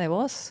dependía de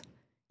vos.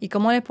 ¿Y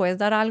cómo le puedes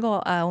dar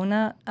algo a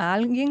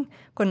alguien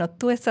cuando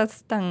tú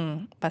estás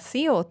tan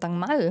vacío, tan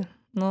mal?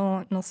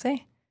 No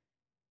sé.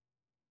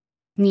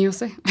 Ni yo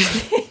sé.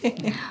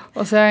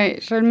 O sea,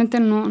 realmente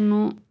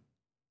no.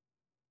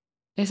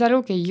 Es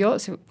algo que yo,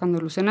 cuando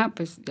Luciana,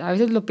 pues a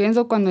veces lo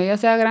pienso cuando ella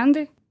sea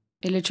grande,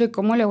 el hecho de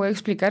cómo le voy a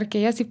explicar que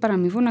ella sí para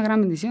mí fue una gran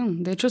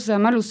bendición. De hecho, se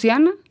llama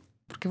Luciana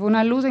porque fue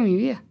una luz en mi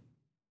vida.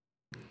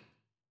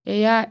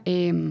 Ella,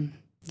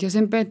 yo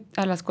siempre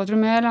a las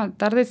 4:30 de la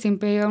tarde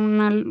siempre llega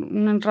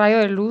un rayo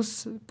de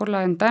luz por la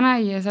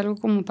ventana y es algo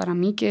como para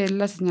mí que es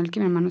la señal que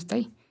mi hermano está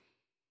ahí.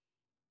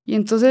 Y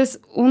entonces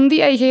un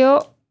día dije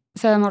yo,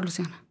 se llama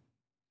Luciana.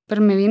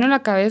 Pero me vino a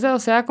la cabeza, o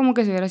sea, como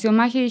que si hubiera sido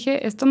magia y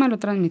dije, esto me lo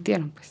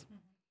transmitieron, pues.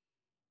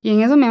 Y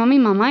en eso me llama mi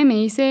mamá y me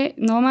dice,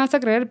 no me vas a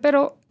creer,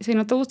 pero si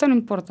no te gusta no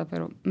importa,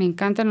 pero me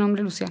encanta el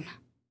nombre Luciana.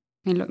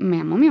 Me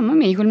llamó mi mamá,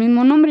 me dijo el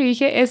mismo nombre y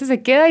dije, ese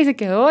se queda y se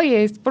quedó y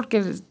es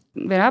porque,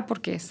 ¿verdad?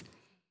 Porque es.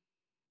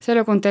 Se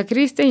lo conté a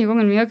Cristian y yo con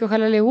el miedo que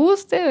ojalá le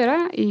guste,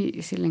 ¿verdad?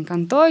 Y sí le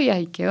encantó y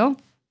ahí quedó.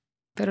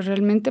 Pero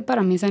realmente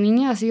para mí esa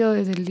niña ha sido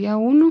desde el día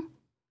 1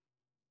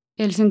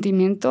 el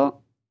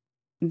sentimiento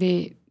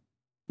de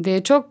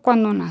hecho,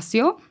 cuando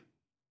nació,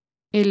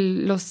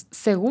 los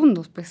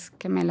segundos pues,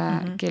 que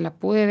la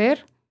pude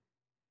ver,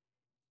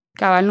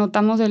 cabal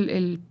notamos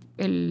el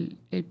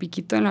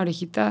piquito en la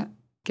orejita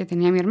que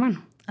tenía mi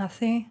hermano. Ah,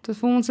 sí. Entonces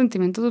fue un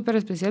sentimiento súper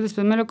especial.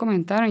 Después me lo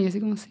comentaron y yo así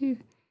como, sí.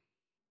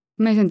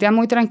 Me sentía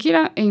muy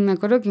tranquila y me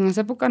acuerdo que en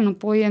esa época no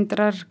podía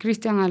entrar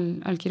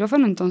Cristian al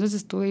quirófano, entonces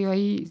estuve yo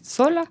ahí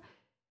sola,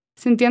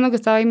 sintiendo que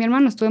estaba ahí mi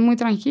hermano. Estuve muy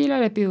tranquila,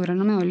 la epidural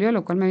no me dolió,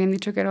 lo cual me habían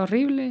dicho que era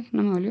horrible,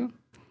 no me dolió.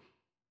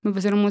 Me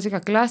pusieron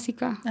música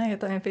clásica. Ah, yo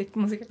también pedí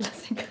música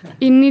clásica.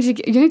 Y ni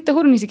siquiera, yo te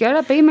juro, ni siquiera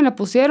la pedí, me la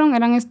pusieron,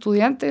 eran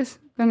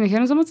estudiantes. Me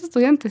dijeron, somos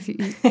estudiantes. Y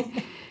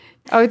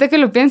ahorita que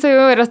lo pienso,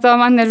 yo hubiera estado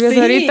más nerviosa Sí,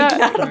 ahorita.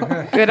 Claro.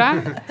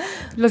 ¿Verdad?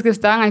 Los que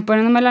estaban ahí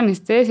poniéndome la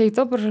anestesia y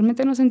todo, pero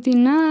realmente no sentí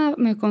nada.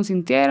 Me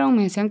consintieron,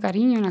 me decían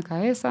cariño en la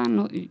cabeza.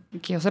 No, y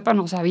que yo sepa,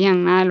 no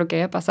sabían nada de lo que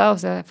había pasado. O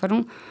sea,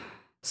 fueron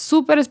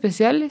súper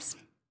especiales.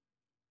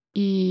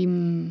 Y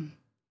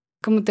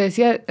como te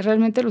decía,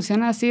 realmente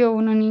Luciana ha sido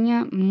una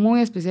niña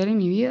muy especial en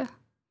mi vida,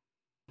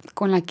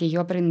 con la que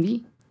yo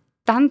aprendí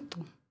tanto.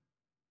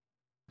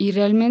 Y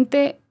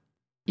realmente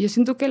yo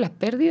siento que la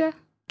pérdida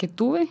que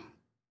tuve,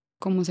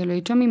 como se lo he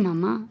dicho a mi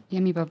mamá y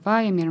a mi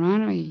papá y a mi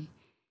hermano, y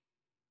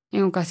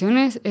en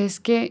ocasiones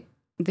es que,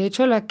 de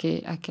hecho, la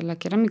que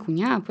era mi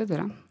cuñada, pues,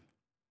 ¿verdad?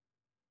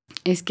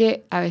 Es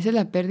que a veces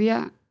la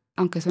pérdida,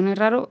 aunque suene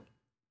raro,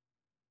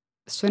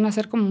 suena a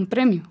ser como un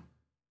premio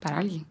para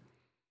alguien.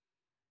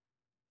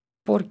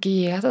 Porque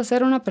llegas a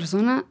ser una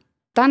persona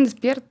tan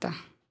despierta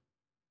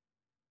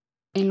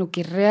en lo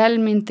que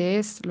realmente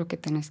es lo que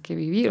tenés que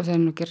vivir, o sea,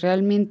 en lo que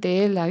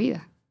realmente es la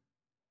vida.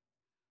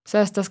 O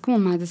sea, estás como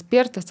más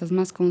despierta, estás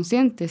más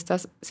consciente,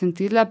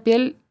 sentís la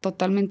piel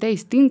totalmente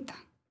distinta.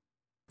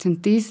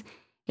 Sentís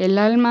el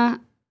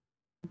alma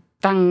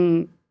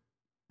tan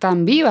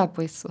viva,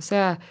 pues, o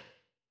sea,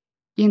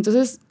 y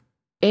entonces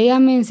ella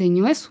me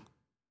enseñó eso.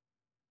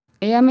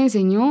 Ella me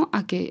enseñó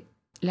a que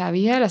la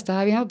vida la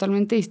estaba viendo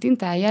totalmente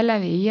distinta. Ella la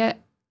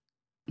veía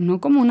no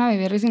como una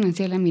bebé recién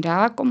nacida, la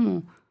miraba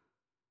como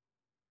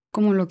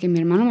lo que mi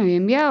hermano me había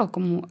enviado,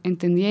 como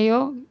entendía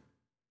yo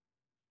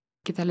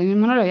que tal vez mi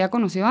hermano lo había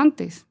conocido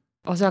antes.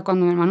 O sea,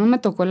 cuando mi hermano me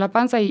tocó la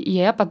panza y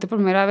ella pateó por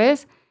primera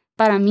vez,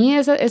 para mí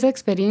esa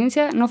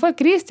experiencia no fue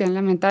Cristian,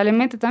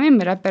 lamentablemente también,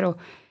 ¿verdad? Pero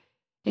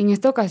en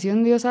esta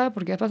ocasión Dios sabe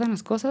por qué pasan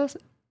las cosas.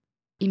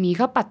 Y mi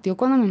hija pateó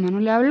cuando mi hermano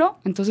le habló.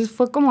 Entonces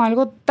fue como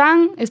algo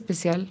tan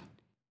especial.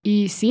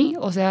 Y sí,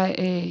 o sea,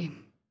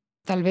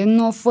 tal vez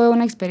no fue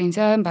una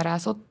experiencia de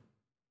embarazo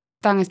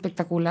tan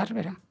espectacular,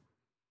 ¿verdad?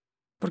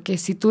 Porque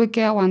sí tuve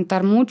que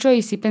aguantar mucho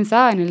y sí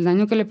pensaba en el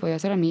daño que le podía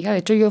hacer a mi hija. De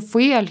hecho, yo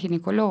fui al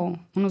ginecólogo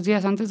unos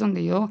días antes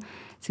donde yo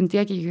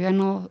sentía que yo ya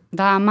no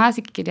daba más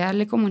y que quería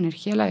darle como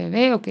energía a la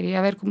bebé o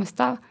quería ver cómo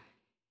estaba.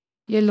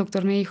 Y el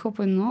doctor me dijo,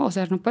 pues no, o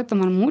sea, no puede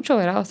tomar mucho,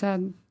 ¿verdad? O sea,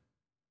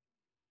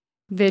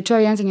 de hecho,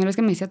 habían señores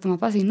que me decían, toma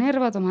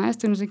pasinerva, toma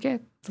esto y no sé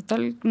qué.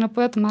 Total, no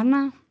podía tomar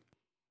nada.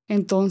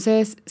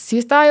 Entonces, sí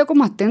estaba yo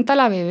como atenta a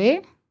la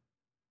bebé,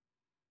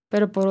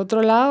 pero por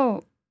otro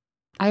lado,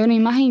 hay una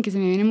imagen que se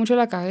me viene mucho a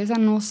la cabeza,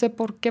 no sé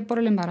por qué, por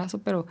el embarazo,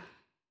 pero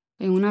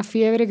en una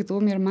fiebre que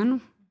tuvo mi hermano,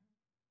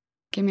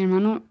 que mi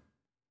hermano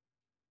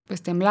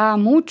pues temblaba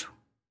mucho,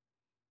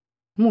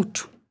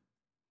 mucho.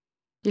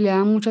 y le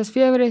daban muchas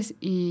fiebres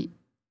y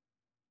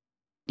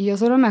yo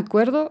solo me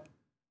acuerdo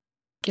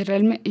que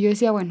realmente, yo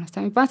decía, bueno,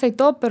 está mi panza y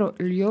todo, pero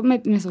yo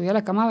me subí a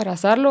la cama a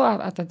abrazarlo,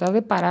 a tratar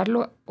de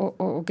pararlo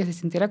o que se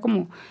sintiera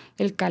como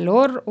el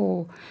calor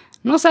o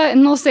no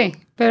sé,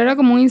 pero era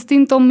como un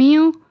instinto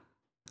mío,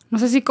 no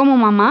sé si como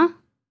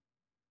mamá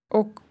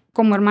o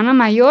como hermana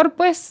mayor,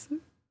 pues,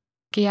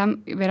 que ya,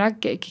 ¿verdad?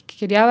 Que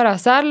quería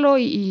abrazarlo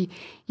y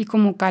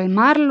como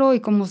calmarlo y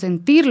como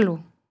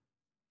sentirlo,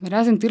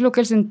 ¿verdad? Sentir lo que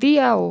él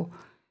sentía o...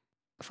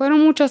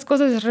 Fueron muchas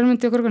cosas,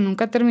 realmente yo creo que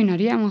nunca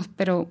terminaríamos,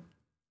 pero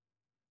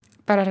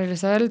para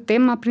regresar al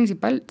tema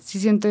principal, sí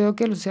siento yo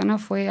que Luciana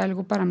fue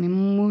algo para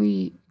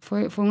mí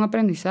fue un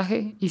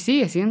aprendizaje y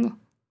sigue siendo.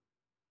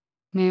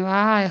 Me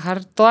va a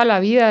dejar toda la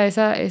vida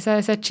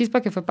esa chispa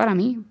que fue para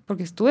mí,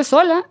 porque estuve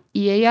sola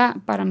y ella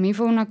para mí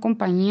fue una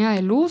compañía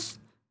de luz.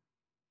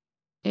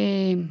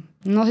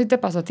 No sé si te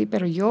pasó a ti,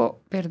 pero yo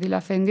perdí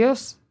la fe en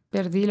Dios,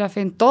 perdí la fe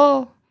en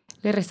todo,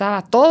 le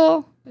rezaba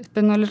todo,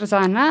 después no le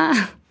rezaba nada.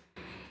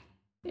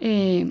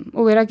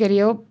 Hubiera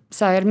querido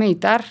saber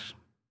meditar,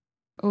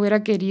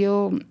 hubiera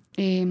querido,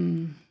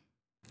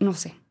 no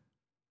sé.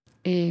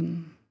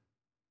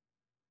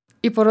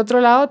 Y por otro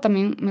lado,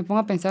 también me pongo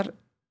a pensar,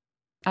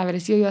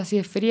 habré sido yo así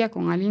de fría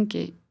con alguien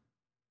que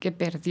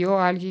perdió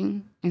a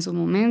alguien en su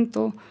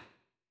momento,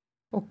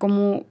 o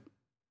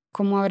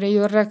cómo habré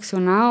yo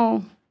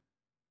reaccionado,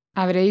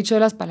 habré dicho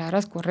las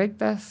palabras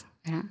correctas,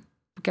 ¿verdad?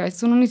 Porque a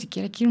veces uno ni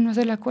siquiera quiere uno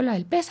hacer la cola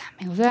del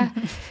pésame, o sea,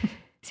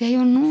 si hay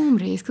un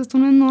hombre, es que esto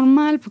no es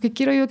normal, porque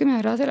quiero yo que me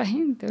abrace la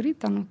gente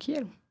ahorita, no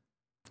quiero.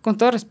 Con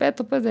todo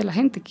respeto, pues, de la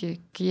gente que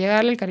llega a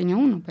darle el cariño a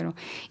uno, pero...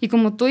 Y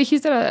como tú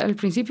dijiste al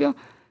principio,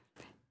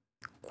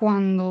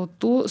 cuando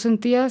tú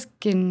sentías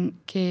que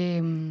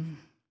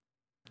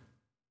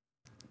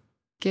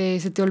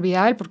se te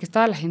olvidaba el por qué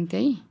estaba la gente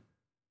ahí.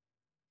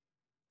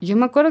 Yo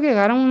me acuerdo que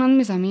llegaron unas de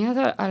mis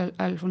amigas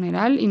al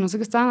funeral y no sé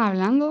qué estaban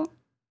hablando,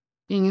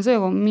 y en eso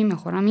llegó mi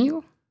mejor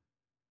amigo,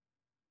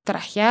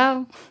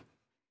 trajeado,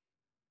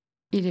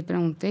 y le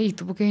pregunté, ¿y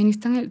tú por qué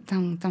viniste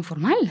tan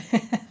formal?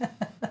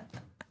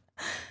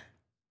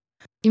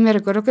 Y me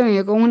recuerdo que me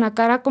dio con una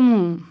cara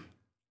como...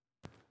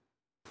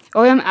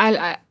 Obviamente,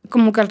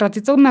 como que al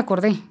ratito me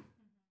acordé.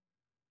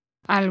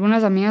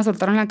 Algunas amigas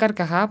soltaron la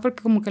carcajada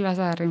porque como que las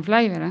agarré en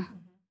fly, ¿verdad?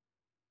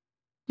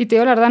 Y te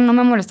digo la verdad, no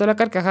me molestó la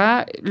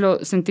carcajada,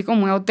 lo sentí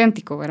como muy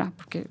auténtico, ¿verdad?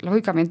 Porque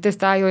lógicamente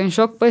estaba yo en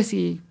shock, pues,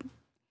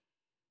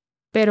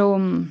 pero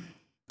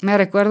me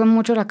recuerdo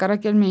mucho la cara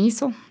que él me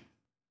hizo.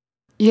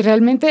 Y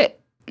realmente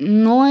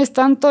no es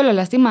tanto la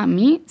lástima a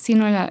mí,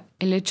 sino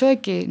el hecho de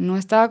que no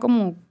estaba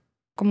como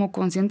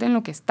consciente en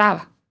lo que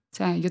estaba. O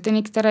sea, yo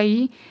tenía que estar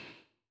ahí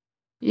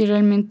y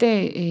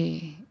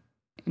realmente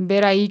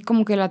ver ahí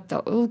como que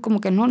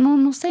como que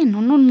no sé,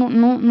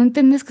 no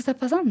entendés qué está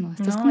pasando.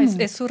 No, como...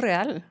 es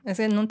surreal. Es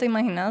que no te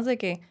imaginas de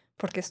que,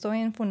 ¿por qué estoy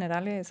en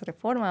funerales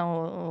Reforma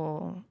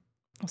o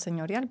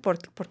señorial?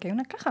 Porque hay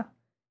una caja.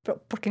 ¿Pero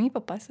por qué mi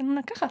papá está en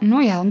una caja?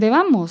 No, ¿y a dónde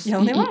vamos? ¿Y a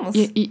dónde vamos?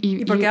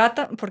 ¿Y por qué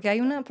porque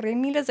hay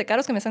miles de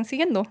carros que me están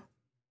siguiendo?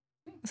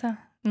 O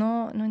sea,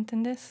 no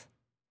entendés.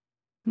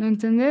 ¿No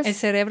entendés? El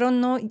cerebro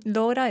no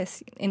logra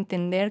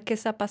entender qué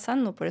está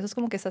pasando. Por eso es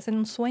como que estás en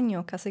un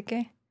sueño, casi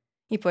que.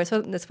 Y por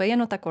eso después ya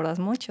no te acuerdas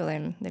mucho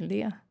del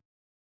día.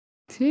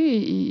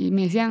 Sí, y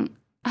me decían,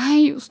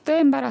 ay, usted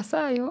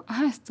embarazada. Y yo,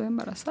 estoy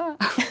embarazada.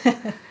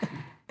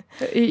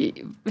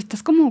 Y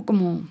estás como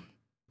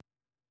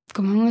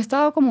en un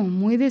estado como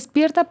muy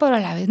despierta, pero a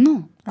la vez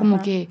no. Como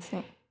que sí.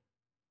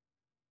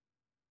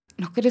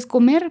 no querés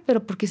comer,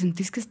 pero porque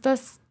sentís que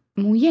estás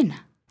muy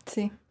llena.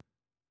 Sí.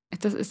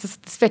 Estás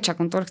satisfecha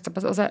con todo lo que está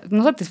pasando. O sea,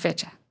 no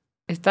satisfecha.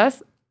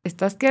 Estás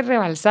que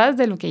rebalsás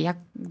de lo que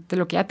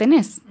ya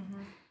tenés. Uh-huh.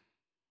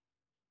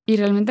 Y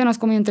realmente no has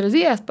comido en 3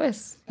 días,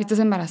 pues. Y estás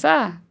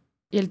embarazada.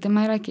 Y el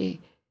tema era que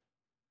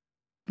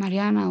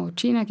Mariana o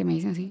China, que me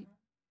dicen así,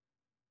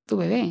 tu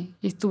bebé.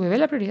 Y es tu bebé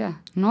la prioridad.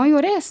 No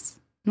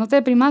llores. No te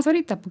deprimas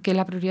ahorita, porque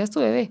la prioridad es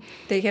tu bebé.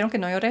 Te dijeron que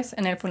no llores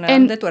en el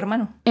funeral de tu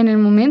hermano. En el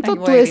momento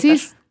tú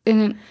decís...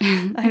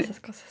 esas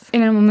cosas.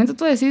 En el momento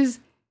tú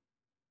decís,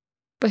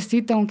 pues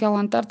sí, tengo que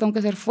aguantar, tengo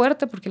que ser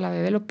fuerte, porque la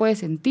bebé lo puede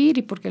sentir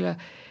y porque o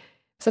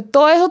sea,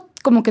 todo eso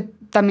como que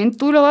también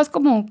tú lo vas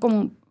como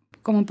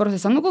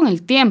procesando con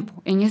el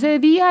tiempo. En ese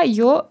día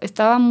yo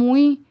estaba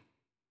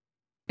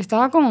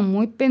como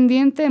muy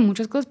pendiente de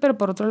muchas cosas, pero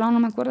por otro lado no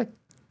me acuerdo de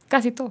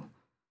casi todo.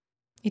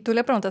 ¿Y tú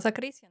le preguntas a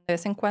Cristian de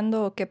vez en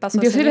cuando qué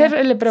pasó? Yo sí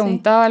le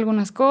preguntaba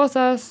algunas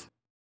cosas,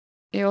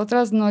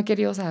 otras no he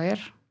querido saber.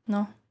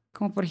 No.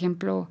 Como por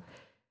ejemplo,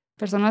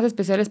 personas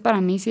especiales para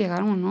mí, si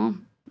llegaron o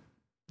no.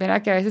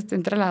 Verá que a veces te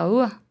entra la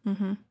duda.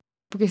 Uh-huh.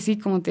 Porque sí,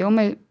 como te digo,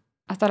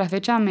 hasta la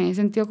fecha me he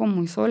sentido como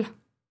muy sola.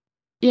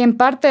 Y en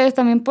parte es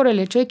también por el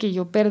hecho de que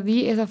yo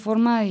perdí esa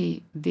forma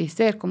de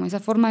ser, como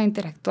esa forma de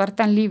interactuar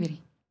tan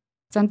libre.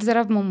 O sea, antes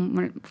era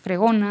como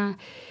fregona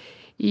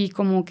y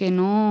como que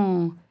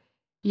no...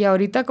 Y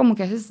ahorita como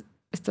que a veces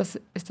estás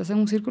en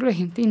un círculo de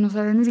gente y no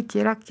sabes ni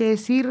siquiera qué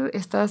decir.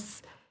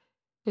 Estás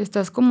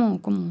como...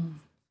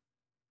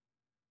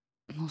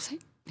 No sé,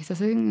 estás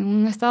en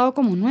un estado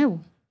como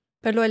nuevo.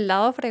 Pero el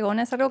lado fregón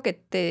es algo que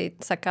te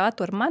sacaba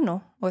tu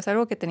hermano, o es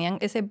algo que tenían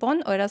ese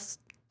bond, o eras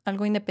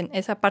algo independiente,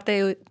 esa parte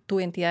de tu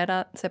identidad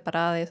era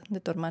separada de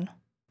tu hermano.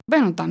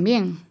 Bueno,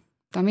 también.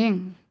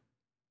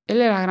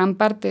 Él era gran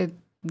parte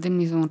de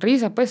mi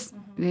sonrisa, pues,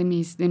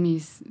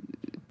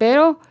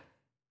 pero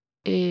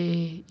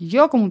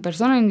yo como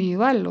persona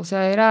individual, o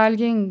sea, era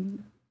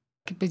alguien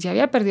que pues ya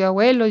había perdido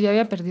abuelos, ya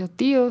había perdido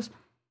tíos.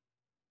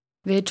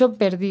 De hecho,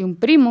 perdí un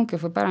primo, que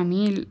fue para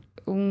mí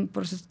un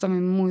proceso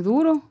también muy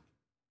duro,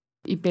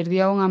 y perdí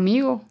a un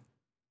amigo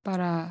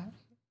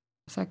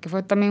o sea, que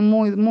fue también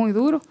muy, muy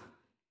duro.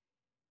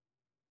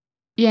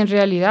 Y en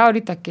realidad,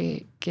 ahorita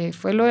que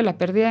fue lo de la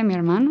pérdida de mi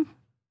hermano,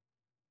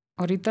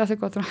 ahorita hace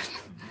 4 años,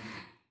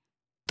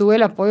 tuve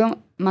el apoyo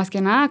más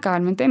que nada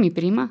cabalmente de mi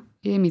prima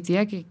y de mi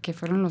tía, que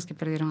fueron los que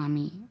perdieron a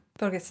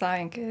Porque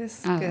saben que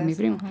es... mi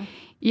primo.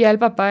 Y al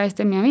papá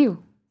mi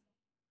amigo.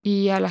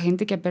 Y a la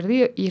gente que ha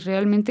perdido. Y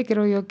realmente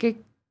creo yo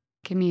que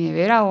mi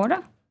deber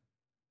ahora,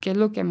 que es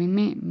lo que a mí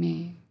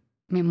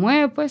me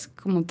mueve, pues,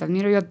 como te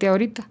admiro yo a ti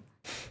ahorita,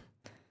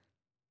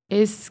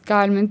 es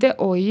cabalmente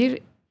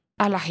oír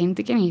a la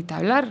gente que necesita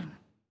hablar.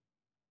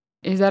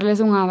 Es darles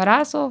un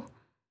abrazo,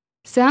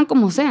 sean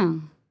como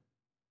sean,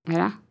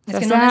 ¿verdad? Es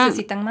que no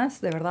necesitan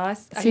más, de verdad.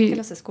 Es alguien que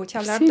los escucha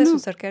hablar de su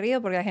ser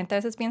querido, porque la gente a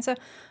veces piensa,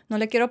 no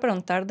le quiero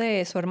preguntar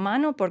de su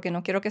hermano porque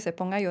no quiero que se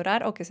ponga a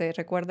llorar o que se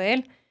recuerde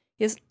él.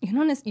 Y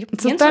yo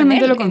pienso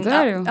totalmente en él. Lo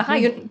contrario.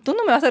 Tú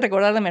no me vas a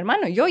recordar de mi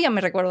hermano, yo ya me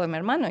recuerdo de mi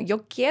hermano.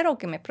 Yo quiero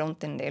que me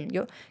pregunten de él,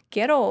 yo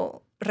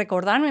quiero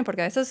recordarme,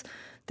 porque a veces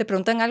te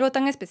preguntan algo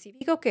tan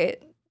específico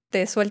que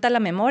te suelta la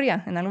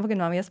memoria en algo que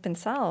no habías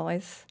pensado.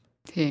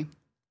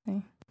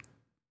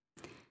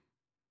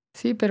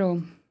 Sí,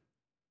 pero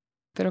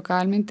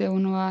cabalmente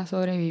uno va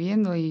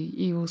sobreviviendo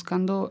y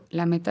buscando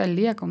la meta del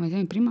día, como decía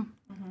mi prima.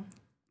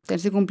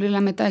 Tener que cumplir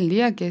la meta del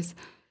día, que es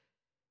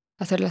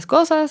hacer las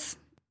cosas,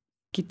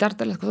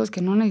 quitarte las cosas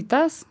que no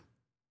necesitas,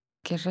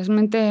 que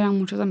realmente eran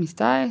muchas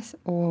amistades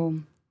o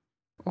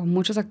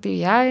muchas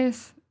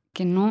actividades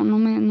que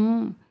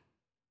no.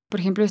 Por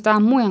ejemplo, yo estaba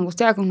muy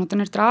angustiada con no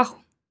tener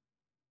trabajo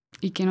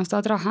y que no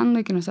estaba trabajando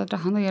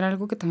y era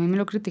algo que también me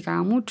lo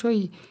criticaba mucho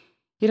y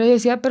yo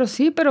decía, pero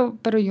sí, pero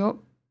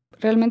yo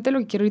realmente lo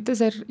que quiero ahorita es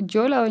ser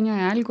yo la dueña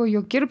de algo,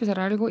 yo quiero empezar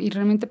algo y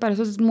realmente para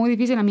eso es muy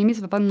difícil. A mí mis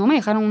papás no me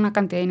dejaron una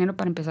cantidad de dinero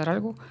para empezar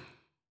algo,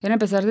 era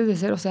empezar desde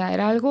cero, o sea,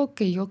 era algo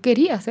que yo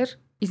quería hacer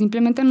y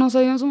simplemente no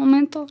se dio en su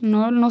momento,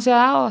 no se ha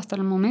dado hasta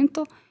el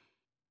momento.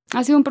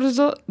 Ha sido un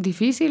proceso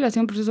difícil, ha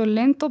sido un proceso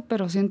lento,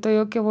 pero siento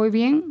yo que voy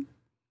bien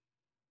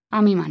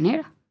a mi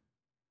manera.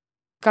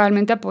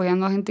 Cabalmente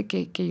apoyando a gente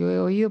que yo he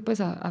oído,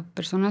 pues a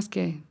personas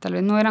que tal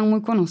vez no eran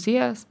muy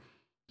conocidas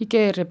y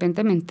que de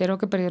repente me entero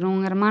que perdieron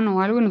un hermano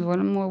o algo y nos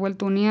hemos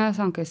vuelto unidas,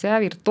 aunque sea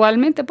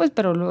virtualmente, pues,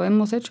 pero lo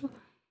hemos hecho.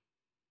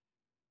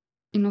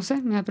 Y no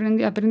sé, he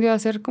aprendido a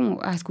hacer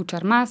a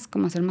escuchar más,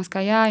 como a ser más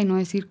callada y no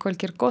decir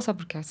cualquier cosa,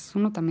 porque a veces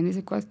uno también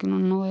dice cosas que uno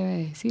no debe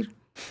decir.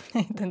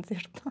 Es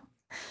cierto.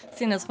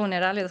 Sí, en los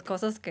funerales,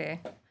 cosas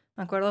que...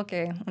 Me acuerdo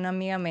que una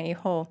amiga me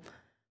dijo...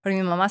 Porque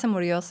mi mamá se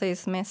murió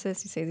 6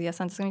 meses y 6 días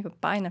antes que mi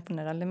papá. Y en el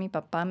funeral de mi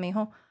papá me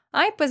dijo...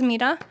 Ay, pues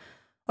mira,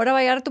 ahora va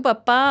a llegar tu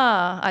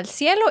papá al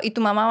cielo y tu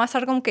mamá va a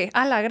estar como que...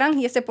 la gran,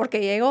 y porque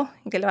llegó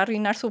y que le va a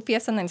arruinar su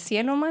fiesta en el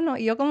cielo, mano.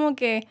 Y yo como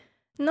que...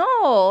 No,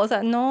 o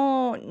sea,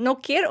 no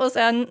quiero. O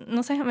sea,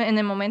 no sé, en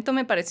el momento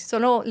me pareció...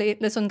 Solo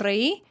le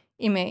sonreí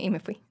y me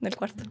fui del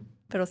cuarto.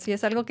 Pero sí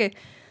es algo que...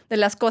 De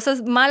las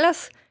cosas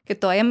malas... que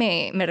todavía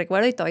me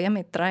recuerda y todavía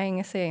me traen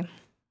ese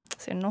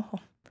enojo.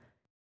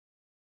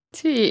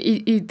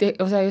 Sí,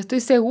 o sea, yo estoy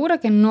segura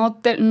que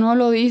no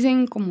lo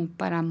dicen como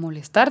para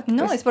molestarte.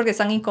 No, pues. es porque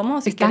están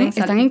incómodos. Están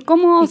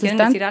incómodos, y quieren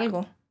están decir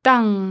algo.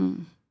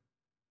 tan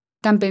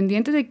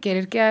pendientes de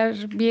querer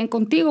quedar bien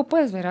contigo,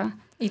 pues, ¿verdad?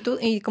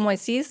 Y como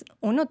decís,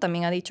 uno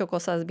también ha dicho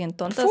cosas bien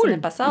tontas Full. en el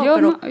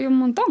pasado. Hay un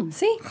montón.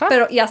 Sí,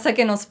 pero y hasta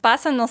que nos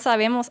pasa no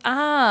sabemos,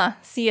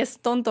 sí es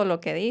tonto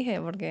lo que dije,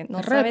 porque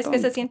no sabes qué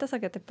se siente hasta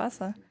que te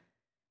pasa.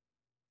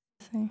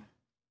 Sí.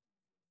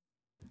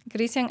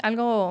 Cristian,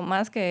 ¿algo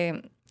más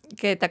que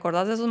te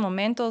acordás de esos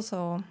momentos?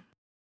 O...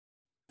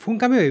 Fue un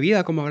cambio de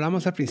vida, como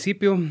hablamos al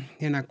principio,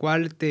 en la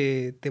cual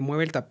te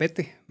mueve el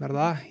tapete,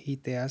 ¿verdad? Y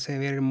te hace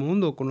ver el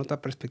mundo con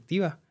otra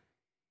perspectiva.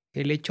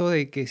 El hecho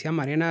de que sea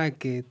Mariana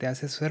que te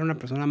hace ser una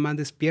persona más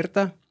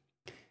despierta,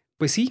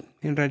 pues sí,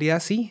 en realidad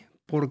sí,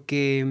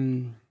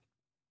 porque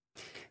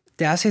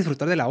te hace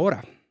disfrutar de la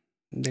hora,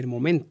 del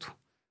momento,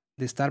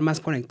 de estar más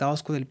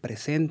conectados con el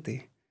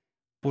presente.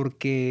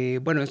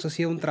 Porque, bueno, esto ha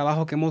sido un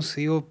trabajo que hemos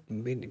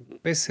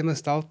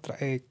estado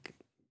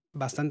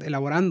bastante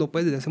elaborando,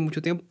 pues, desde hace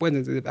mucho tiempo, pues,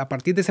 a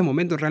partir de ese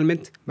momento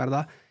realmente,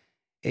 ¿verdad?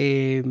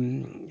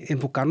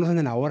 Enfocarnos en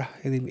el ahora,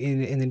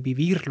 en el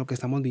vivir lo que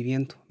estamos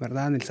viviendo,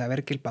 ¿verdad? En el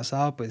saber que el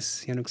pasado,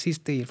 pues, ya no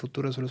existe y el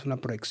futuro solo es una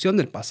proyección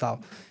del pasado.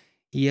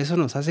 Y eso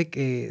nos hace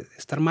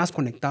estar más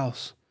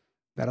conectados,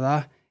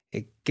 ¿verdad?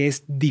 Que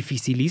es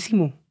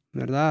dificilísimo,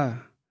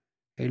 ¿verdad?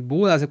 El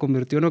Buda se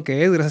convirtió en lo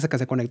que es gracias a que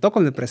se conectó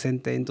con el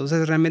presente.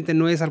 Entonces realmente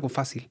no es algo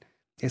fácil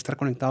estar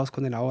conectados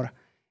con el ahora.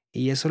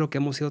 Y eso es lo que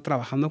hemos ido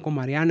trabajando con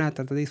Mariana,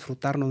 tratar de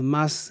disfrutarnos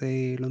más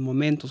los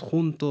momentos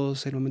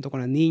juntos, el momento con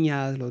las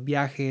niñas, los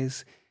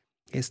viajes,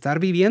 estar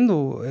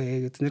viviendo,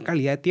 tener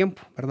calidad de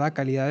tiempo, ¿verdad?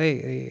 Calidad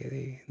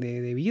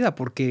de vida,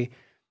 porque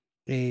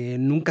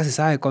nunca se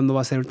sabe cuándo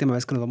va a ser la última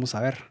vez que nos vamos a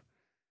ver,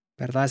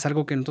 ¿verdad? Es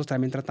algo que nosotros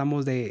también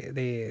tratamos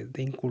de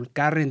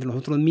inculcar entre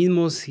nosotros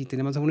mismos. Si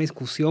tenemos alguna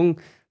discusión,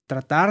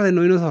 tratar de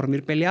no irnos a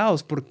dormir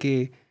peleados,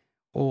 porque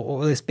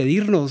o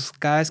despedirnos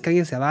cada vez que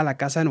alguien se va a la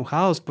casa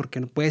enojados, porque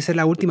no puede ser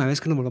la última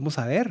vez que nos volvamos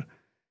a ver.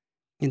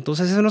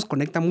 Entonces eso nos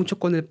conecta mucho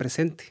con el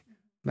presente,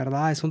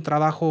 ¿verdad? Es un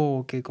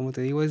trabajo que, como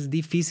te digo, es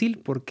difícil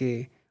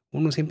porque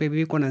uno siempre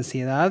vive con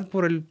ansiedad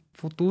por el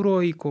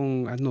futuro y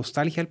con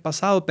nostalgia al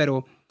pasado,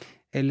 pero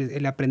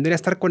el aprender a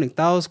estar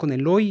conectados con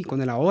el hoy,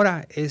 con el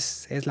ahora,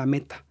 es la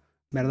meta,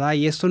 ¿verdad?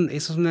 Y eso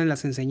es una de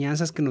las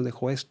enseñanzas que nos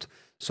dejó esto.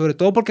 Sobre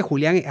todo porque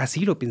Julián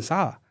así lo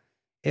pensaba.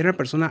 Era una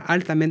persona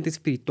altamente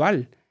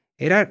espiritual.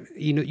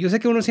 Yo sé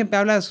que uno siempre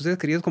habla de sus seres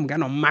queridos como que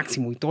no,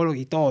 máximo y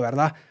todo,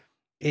 ¿verdad?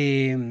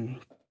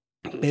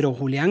 Pero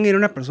Julián era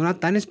una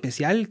persona tan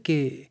especial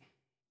que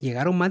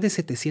llegaron más de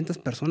 700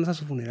 personas a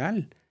su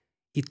funeral.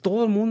 Y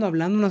todo el mundo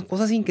hablando unas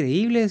cosas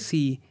increíbles,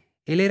 y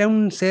él era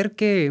un ser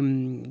que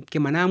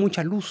emanaba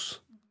mucha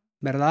luz,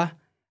 ¿verdad?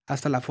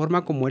 Hasta la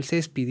forma como él se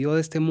despidió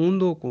de este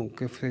mundo,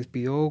 que se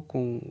despidió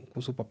con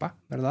su papá,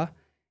 ¿verdad?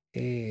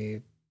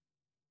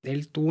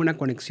 Él tuvo una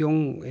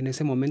conexión en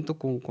ese momento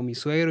con mi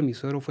suegro, y mi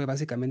suegro fue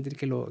básicamente el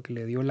que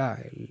le dio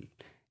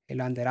el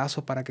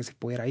banderazo para que se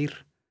pudiera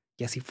ir.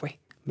 Y así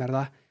fue,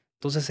 ¿verdad?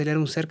 Entonces él era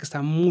un ser que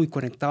estaba muy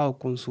conectado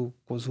con su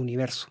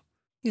universo.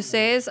 ¿Y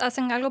ustedes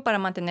hacen algo para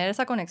mantener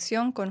esa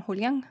conexión con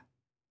Julián?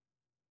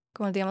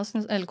 Como digamos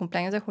el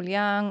cumpleaños de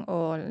Julián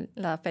o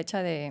la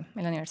fecha del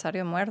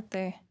aniversario de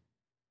muerte.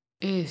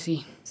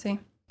 Sí, Sí.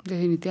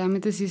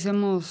 definitivamente sí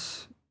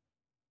hacemos.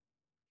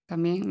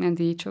 También me han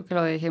dicho que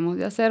lo dejemos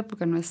de hacer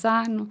porque no es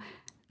sano,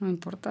 no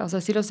importa. O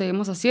sea, sí lo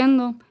seguimos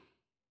haciendo.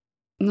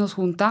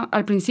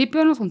 Al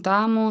principio nos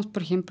juntábamos,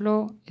 por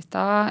ejemplo,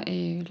 estaba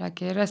la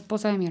que era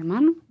esposa de mi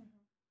hermano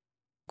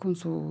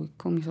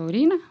con mi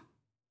sobrina,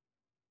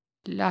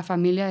 la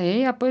familia de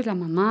ella, pues la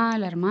mamá,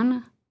 la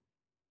hermana,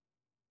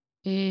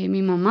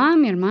 mi mamá,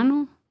 mi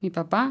hermano, mi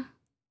papá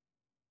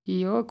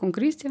y yo con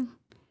Cristian.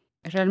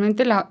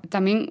 Realmente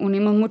también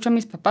unimos mucho a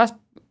mis papás,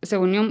 se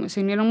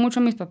unieron mucho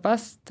a mis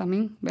papás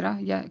también, ¿verdad?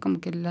 Ya como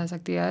que las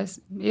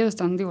actividades, ellos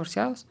están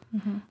divorciados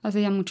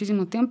hace ya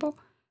muchísimo tiempo,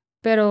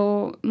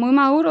 pero muy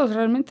maduros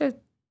realmente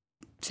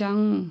se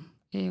han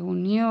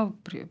unido.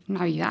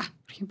 Navidad,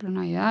 por ejemplo,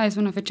 Navidad es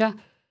una fecha,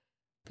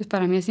 pues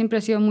para mí siempre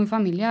ha sido muy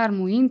familiar,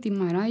 muy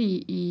íntima, ¿verdad?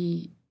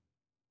 Y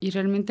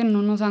realmente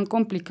no nos han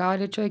complicado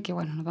el hecho de que,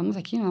 bueno, nos vamos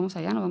aquí, nos vamos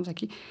allá, nos vamos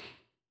aquí.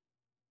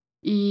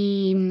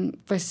 Y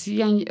pues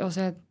sí, o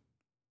sea,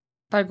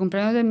 para el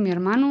cumpleaños de mi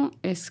hermano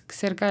es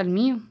cerca del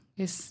mío,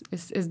 es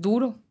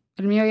duro.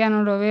 El mío ya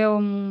no lo veo,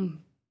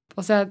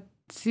 o sea,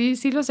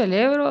 sí lo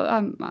celebro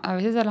a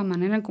veces a la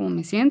manera en como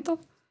me siento.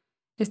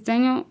 Este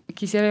año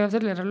quisiera yo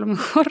celebrarlo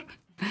mejor.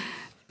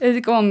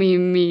 Es como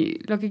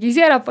lo que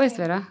quisiera, pues,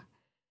 ¿verdad?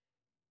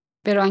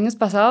 Pero años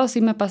pasados sí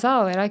me ha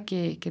pasado, ¿verdad?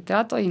 Que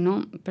trato y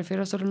no,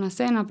 prefiero solo una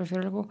cena,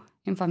 prefiero algo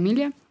en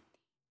familia.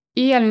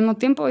 Y al mismo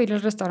tiempo ir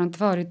al restaurante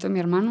favorito de mi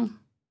hermano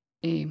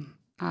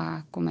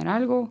a comer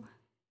algo.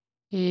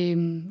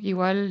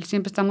 Igual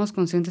siempre estamos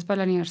conscientes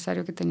para el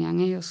aniversario que tenían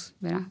ellos,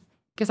 ¿verdad?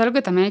 Que es algo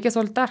que también hay que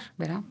soltar,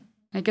 ¿verdad?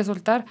 Hay que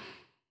soltar.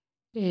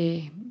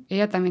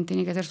 Ella también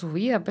tiene que hacer su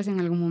vida, pues, en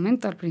algún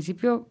momento. Al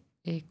principio,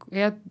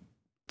 ella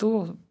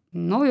tuvo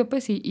novio,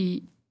 pues,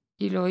 y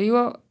lo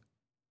digo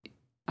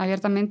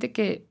abiertamente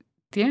que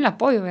tiene el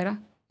apoyo, ¿verdad?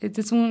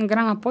 Este es un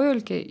gran apoyo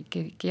el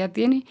que ella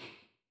tiene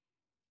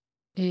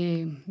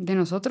de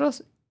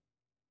nosotros.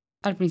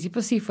 Al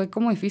principio sí fue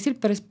como difícil,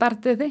 pero es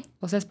parte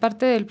o sea, es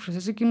parte del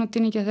proceso que uno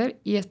tiene que hacer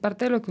y es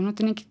parte de lo que uno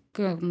tiene que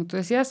como tú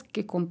decías,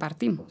 que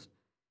compartimos.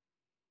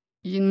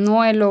 Y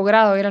no he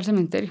logrado ir al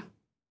cementerio.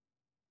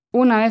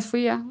 Una vez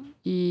fui ya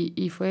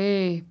y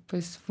fue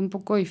un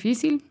poco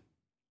difícil.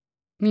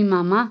 Mi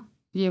mamá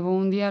llevó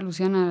un día a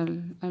Luciana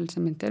al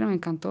cementerio, me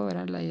encantó,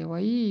 ¿verdad? La llevó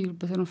ahí y le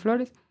pusieron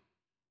flores.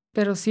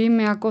 Pero sí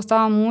me ha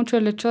costado mucho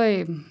el hecho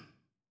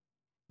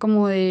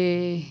como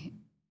de,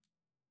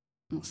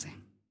 no sé,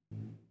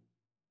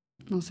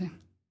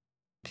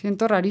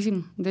 siento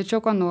rarísimo. De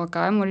hecho, cuando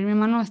acaba de morir mi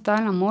hermano, estaba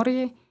en la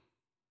morgue.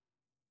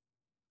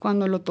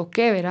 Cuando lo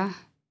toqué, ¿verdad?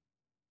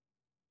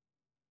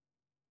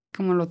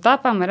 Como lo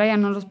tapan, ¿verdad? Ya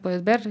no los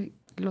puedes ver.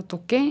 Lo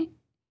toqué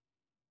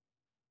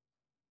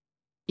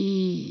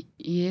y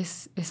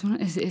es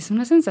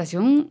una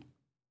sensación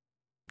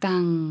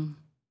tan...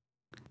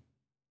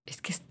 Es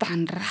que es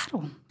tan raro.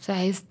 O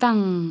sea,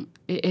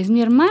 es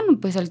mi hermano,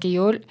 pues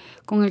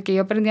con el que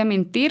yo aprendí a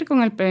mentir,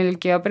 con el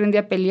que yo aprendí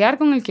a pelear,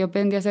 con el que yo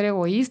aprendí a ser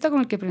egoísta,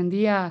 con el que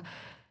aprendí a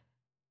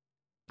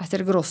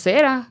ser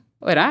grosera,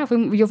 ¿verdad?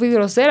 Yo fui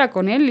grosera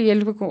con él y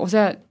él fue, o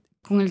sea,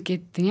 con el que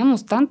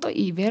teníamos tanto,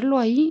 y verlo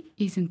ahí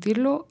y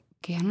sentirlo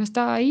que ya no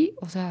estaba ahí,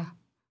 o sea,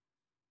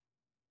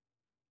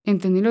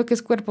 entendí lo que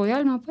es cuerpo y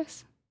alma,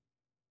 pues.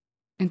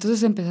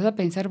 Entonces empezás a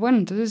pensar, bueno,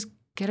 entonces,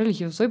 qué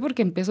religioso soy,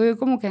 porque empiezo yo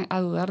como que a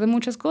dudar de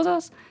muchas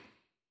cosas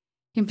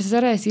y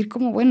empezar a decir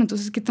como, bueno,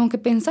 entonces, ¿qué tengo que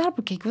pensar?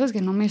 Porque hay cosas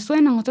que no me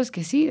suenan, otras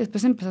que sí.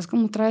 Después empezás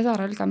como otra vez a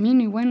agarrar el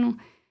camino y bueno,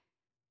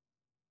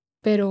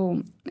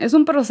 pero es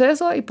un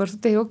proceso y por eso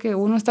te digo que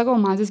uno está como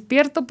más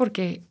despierto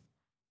porque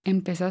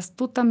empezás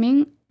tú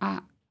también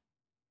a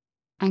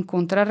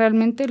encontrar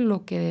realmente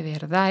lo que de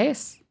verdad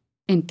es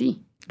en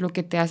ti, lo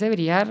que te hace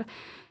brillar,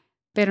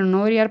 pero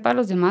no brillar para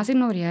los demás,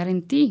 sino brillar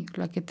en ti,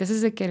 lo que te hace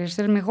de querer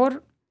ser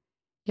mejor.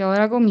 Y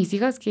ahora con mis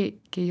hijas que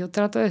yo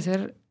trato de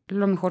ser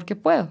lo mejor que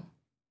puedo,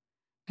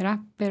 ¿verdad?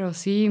 Pero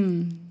sí,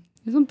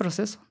 es un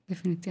proceso,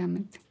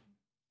 definitivamente.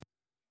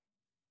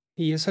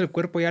 Y eso del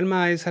cuerpo y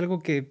alma es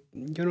algo que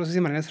yo no sé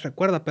si Mariana se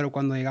recuerda, pero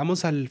cuando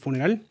llegamos al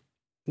funeral,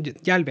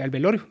 ya al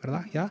velorio,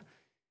 ¿verdad? Ya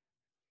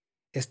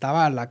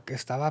estaba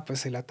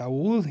pues el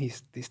ataúd y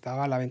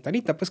estaba la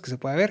ventanita, pues que se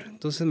puede ver.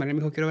 Entonces Mariana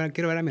me dijo,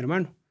 quiero ver a mi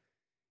hermano.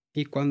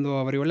 Y cuando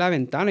abrió la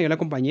ventana, yo la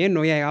acompañé,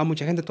 no había llegado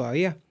mucha gente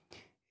todavía.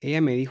 Ella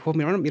me dijo,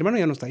 mi hermano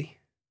ya no está ahí.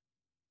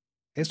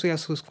 Esto ya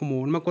es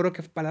como, no me acuerdo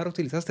qué palabra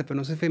utilizaste, pero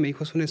no sé si me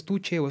dijo, es un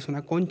estuche o es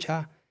una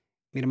concha.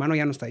 Mi hermano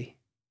ya no está ahí.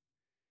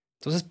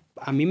 Entonces,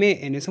 a mí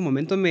en ese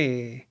momento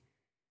me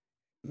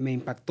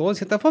impactó en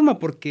cierta forma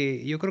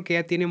porque yo creo que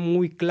ella tiene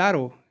muy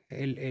claro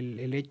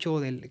el hecho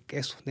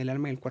del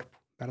alma y el cuerpo,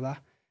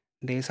 ¿verdad?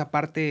 De esa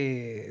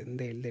parte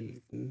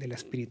de la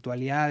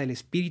espiritualidad, del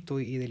espíritu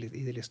y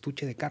del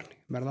estuche de carne,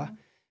 ¿verdad?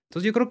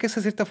 Entonces yo creo que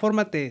esa cierta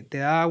forma te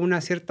da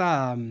una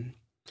cierta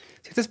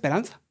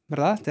esperanza,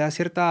 ¿verdad? Te da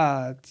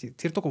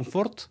cierto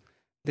confort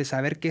de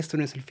saber que esto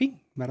no es el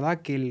fin,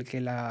 ¿verdad? Que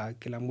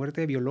la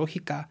muerte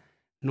biológica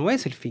no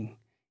es el fin,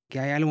 que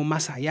hay algo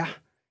más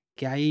allá,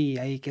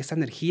 que esta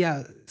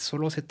energía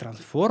solo se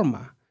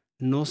transforma,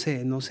 no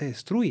se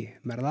destruye,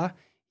 ¿verdad?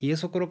 Y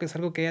eso creo que es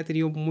algo que ella ha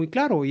tenido muy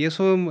claro y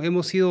eso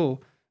hemos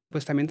ido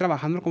pues también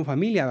trabajando con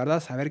familia,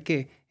 ¿verdad? Saber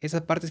que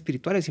esa parte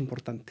espiritual es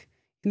importante,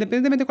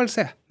 independientemente de cuál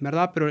sea,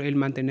 ¿verdad? Pero el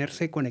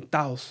mantenerse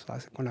conectados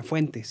con la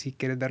fuente, si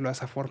quieres verlo de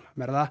esa forma,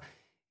 ¿verdad?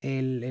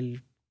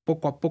 El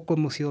poco a poco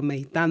hemos ido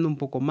meditando un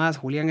poco más.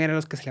 Julián era de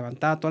los que se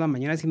levantaba todas las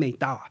mañanas y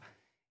meditaba.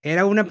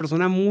 Era una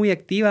persona muy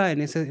activa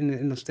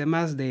en los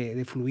temas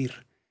de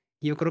fluir.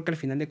 Y yo creo que al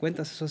final de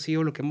cuentas eso ha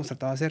sido lo que hemos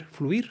tratado de hacer,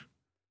 fluir.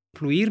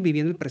 Fluir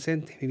viviendo el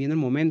presente, viviendo el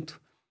momento.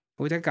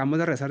 Ahorita acabamos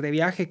de regresar de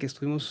viaje, que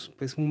estuvimos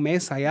pues un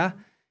mes allá.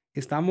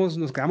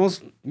 Nos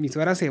quedamos, mi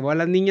suegra se llevó a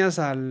las niñas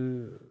a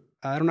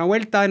dar una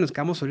vuelta y nos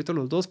quedamos solitos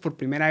los dos por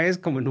primera vez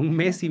como en un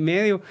mes y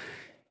medio.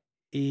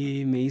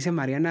 Y me dice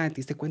Mariana, ¿te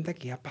diste cuenta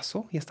que ya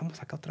pasó? ¿Ya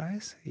estamos acá otra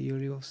vez? Y yo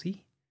le digo,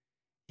 sí.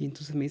 Y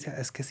entonces me dice,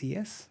 es que sí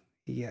es.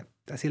 Y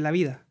así es la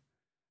vida.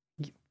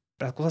 Y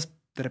las cosas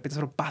de repente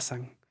solo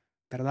pasan,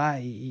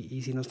 ¿verdad?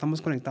 Y si no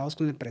estamos conectados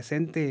con el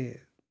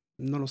presente,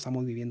 no lo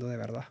estamos viviendo de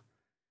verdad.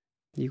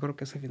 Y yo creo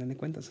que eso, al final de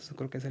cuentas, eso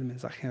creo que es el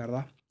mensaje,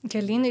 ¿verdad?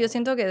 Qué lindo. Yo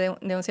siento que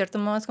de un cierto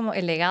modo es como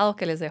el legado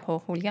que les dejó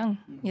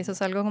Julián. Y eso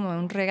es algo como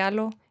un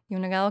regalo y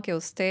un legado que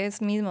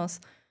ustedes mismos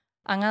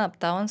han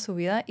adaptado en su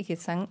vida y que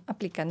están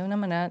aplicando de una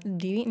manera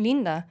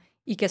linda.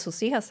 Y que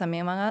sus hijas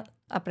también van a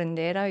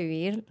aprender a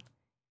vivir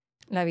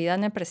la vida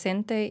en el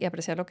presente y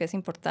apreciar lo que es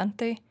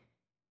importante.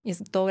 Y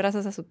es todo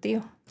gracias a su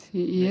tío.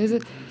 Sí,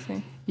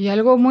 Sí. y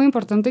algo muy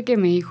importante que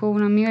me dijo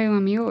una amiga y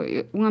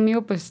un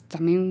amigo pues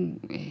también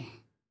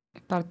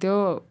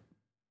partió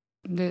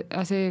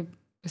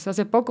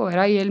hace poco,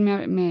 ¿verdad? Y él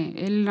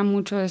era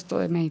mucho de esto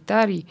de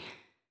meditar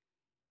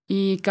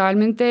y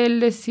cabalmente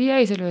él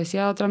decía, y se lo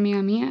decía a otra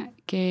amiga mía,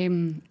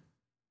 que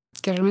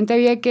realmente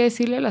había que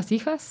decirle a las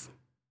hijas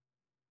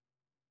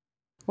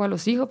o a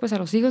los hijos, pues a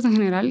los hijos en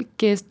general,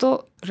 que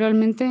esto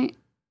realmente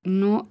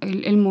no,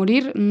 el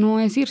morir no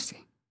es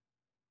irse,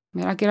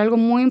 ¿verdad? Que era algo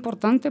muy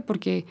importante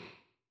porque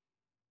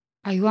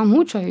ayuda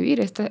mucho a vivir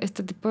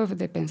este tipo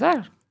de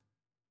pensar,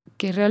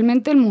 que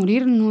realmente el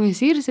morir no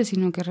es irse,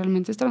 sino que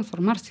realmente es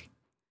transformarse.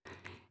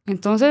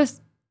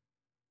 Entonces,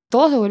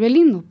 todo se vuelve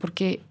lindo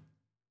porque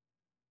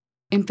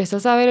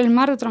empezás a ver el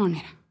mar de otra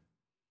manera,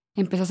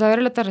 empezás a ver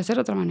el atardecer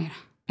de otra manera,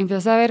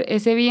 empezás a ver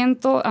ese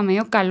viento a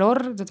medio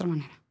calor de otra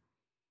manera.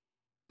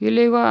 Yo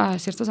le digo a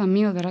ciertos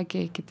amigos, ¿verdad?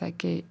 Que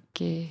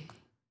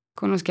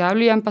con los que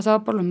hablo y han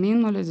pasado por lo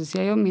mismo, les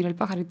decía yo, mira el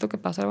pajarito que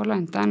pasa por la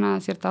ventana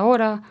a cierta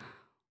hora,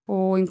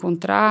 o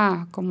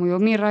encontrar como yo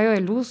mi rayo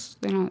de luz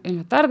en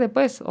la tarde,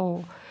 pues,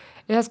 o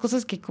esas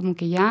cosas que como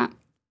que ya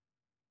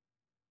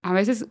a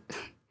veces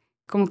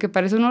como que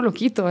parece uno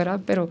loquito,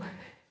 ¿verdad? Pero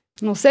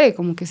no sé,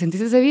 como que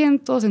sentiste ese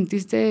viento,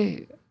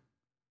 sentiste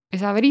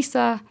esa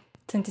brisa.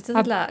 Sentiste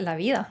la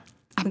vida.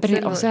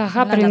 O sea,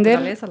 la aprender.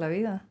 naturaleza, la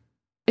vida.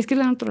 Es que es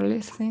la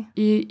naturaleza. Sí.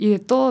 Y de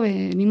todo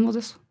venimos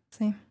de eso.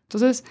 Sí.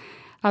 Entonces,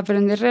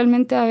 aprender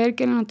realmente a ver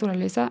que la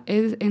naturaleza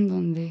es en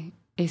donde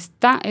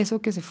está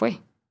eso que se fue,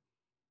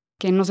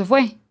 que no se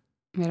fue,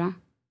 ¿verdad?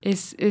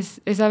 Es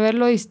saber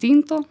lo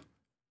distinto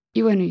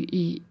y bueno,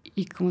 y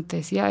como te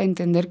decía,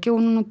 entender que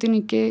uno no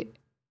tiene que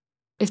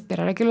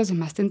esperar a que los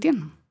demás te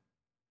entiendan,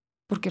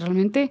 porque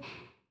realmente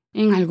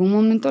en algún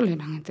momento le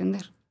van a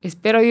entender.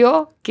 Espero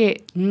yo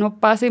que no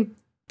pasen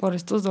por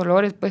estos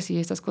dolores, pues, y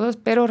estas cosas,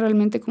 pero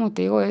realmente, como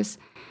te digo, es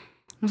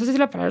no sé si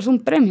la palabra es un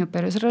premio,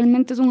 pero eso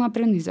realmente es un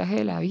aprendizaje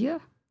de la vida.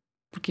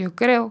 Porque yo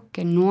creo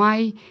que no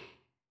hay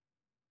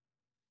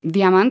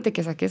diamante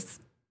que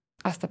saques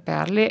hasta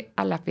pegarle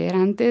a la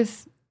piedra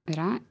antes,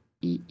 ¿verdad?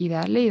 Y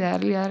darle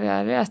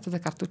hasta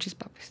sacar tu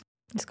chispa, pues.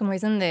 Es como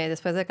dicen,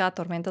 después de cada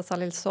tormenta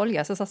sale el sol y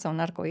haces hasta un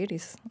arco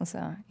iris. O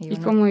sea, Y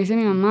como dice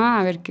mi mamá,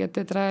 a ver qué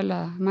te trae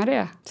la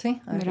marea. Sí,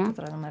 a ver qué te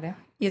trae la marea.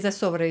 Y es de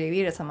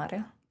sobrevivir esa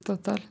marea.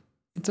 Total.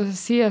 Entonces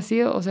sí, ha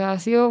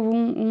sido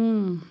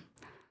un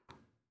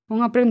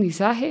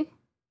aprendizaje.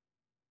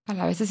 A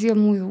la vez ha sido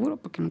muy duro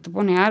porque no te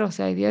pone aro. O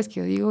sea, hay días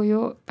que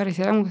yo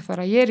pareciera como que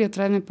fuera ayer y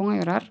otra vez me pongo a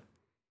llorar.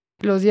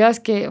 Los días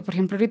que, por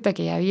ejemplo, ahorita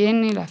que ya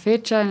viene la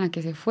fecha en la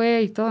que se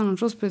fue y todo,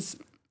 nosotros pues,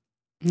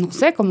 no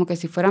sé, como que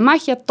si fuera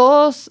magia,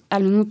 todos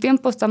al mismo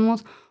tiempo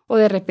estamos, o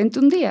de repente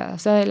un día, o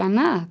sea, de la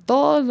nada,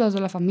 todos los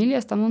de la familia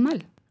estamos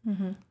mal.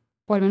 Uh-huh.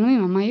 O al menos mi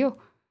mamá y yo.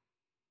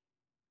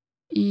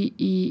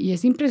 Y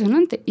es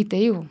impresionante. Y te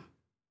digo,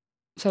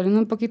 saliendo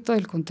un poquito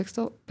del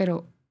contexto,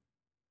 pero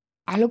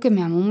algo que me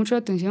llamó mucho la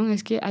atención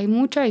es que hay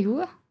mucha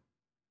ayuda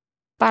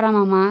para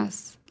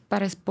mamás,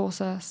 para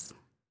esposas.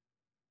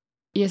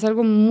 Y es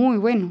algo muy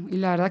bueno. Y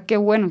la verdad, qué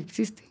bueno que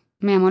existe.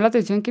 Me llamó la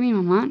atención que mi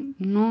mamá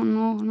no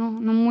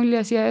muy le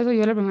hacía eso.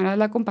 Yo la primera vez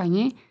la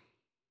acompañé.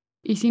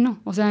 Y sí,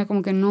 no. O sea,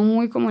 como que no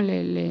muy como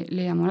le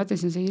llamó la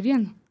atención seguir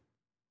viendo.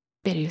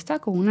 Pero yo estaba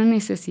con una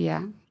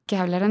necesidad que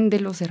hablaran de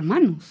los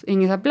hermanos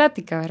en esa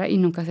plática, ¿verdad? Y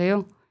nunca se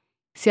dio.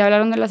 Sí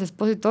hablaron de las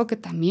esposas y todo, que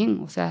también,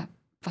 o sea,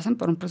 pasan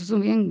por un proceso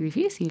bien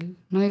difícil.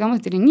 No digamos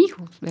que tienen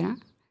hijos, ¿verdad?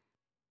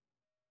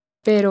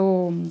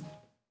 Pero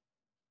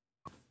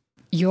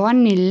yo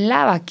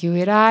anhelaba que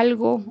hubiera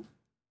algo.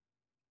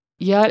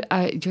 Yo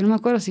no me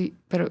acuerdo si,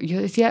 pero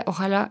yo decía,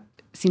 ojalá,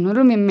 si no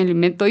me lo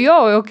invento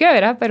yo o qué,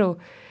 ¿verdad? Pero,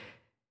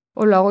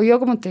 o lo hago yo,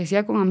 como te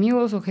decía, con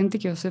amigos o gente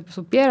que yo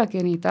supiera que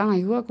necesitaban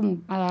ayuda,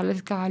 como a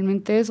darles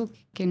cabalmente eso,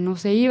 que no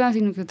se iban,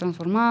 sino que se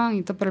transformaban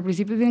y todo. Pero al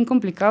principio es bien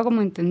complicado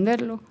como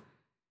entenderlo.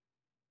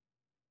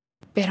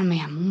 Pero me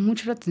llamó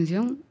mucho la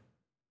atención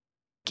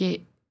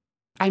que,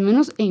 al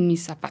menos en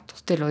mis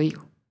zapatos, te lo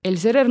digo, el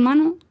ser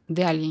hermano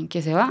de alguien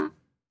que se va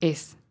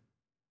es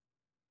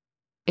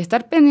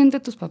estar pendiente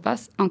de tus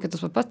papás, aunque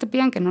tus papás te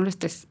pidan que no lo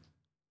estés.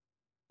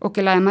 O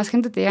que la demás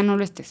gente te diga no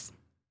lo estés.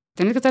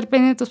 Tienes que estar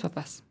pendiente de tus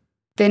papás.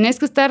 Tenés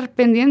que estar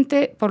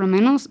pendiente, por lo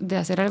menos, de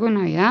hacer algo en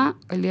Navidad,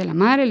 el Día de la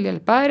Madre, el Día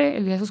del Padre,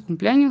 el día de sus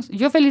cumpleaños.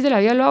 Yo feliz de la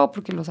vida lo hago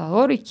porque los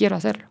adoro y quiero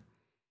hacerlo.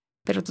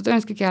 Pero tú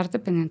tienes que quedarte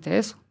pendiente de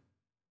eso.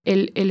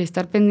 El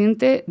estar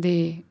pendiente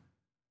de,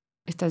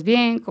 ¿estás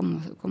bien?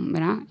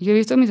 ¿Verdad? Yo he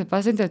visto a mis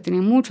papás se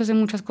entretienen mucho, hacen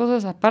muchas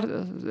cosas, aparte,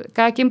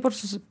 cada quien por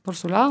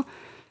su lado,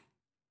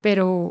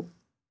 pero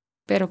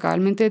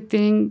cabalmente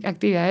tienen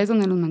actividades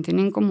donde los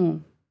mantienen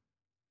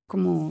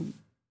como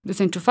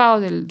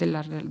desenchufados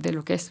de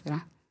lo que es,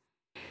 ¿verdad?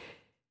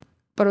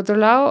 Por otro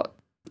lado,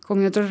 con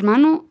mi otro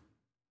hermano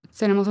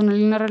tenemos una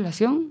linda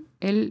relación.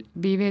 Él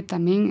vive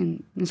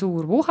también en su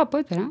burbuja,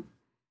 pues, ¿verdad?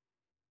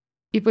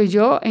 Y pues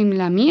yo en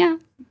la mía,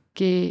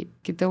 que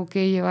tengo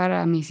que llevar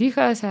a mis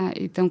hijas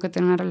y tengo que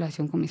tener una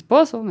relación con mi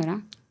esposo, ¿verdad?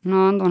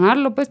 No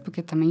abandonarlo, pues,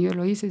 porque también yo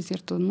lo hice de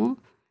ciertos modos.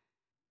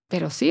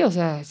 Pero sí, o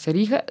sea,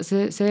 ser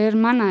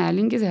hermana de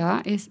alguien que se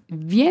va es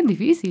bien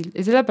difícil.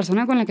 Esa es la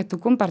persona con la que tú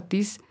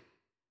compartís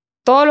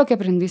todo lo que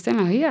aprendiste en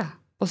la vida.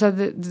 O sea,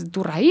 de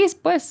tu raíz,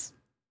 pues.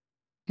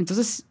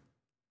 Entonces,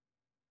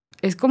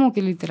 es como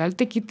que literal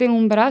te quiten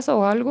un brazo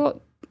o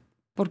algo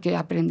porque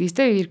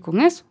aprendiste a vivir con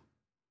eso.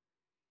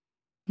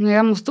 No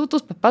digamos tú,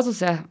 tus papás, o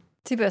sea.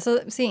 Sí, pero eso,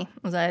 sí.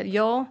 O sea,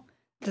 yo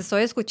te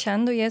estoy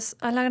escuchando y es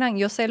a la gran.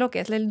 Yo sé lo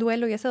que es el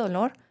duelo y ese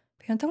dolor,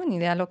 pero yo no tengo ni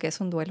idea de lo que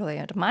es un duelo de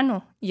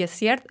hermano. Y es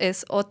cierto,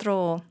 es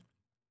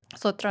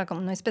otra,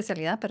 como no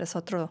especialidad, pero es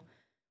otro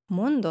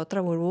mundo,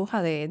 otra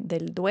burbuja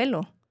del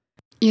duelo.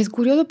 Y es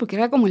curioso porque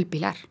era como el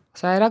pilar. O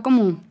sea, era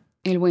como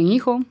el buen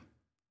hijo,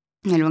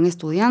 el buen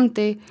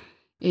estudiante,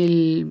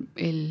 el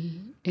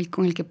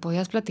con el que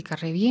podías platicar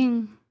re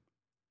bien.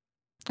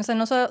 O sea,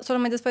 no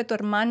solamente fue tu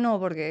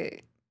hermano,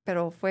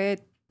 pero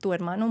fue tu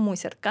hermano muy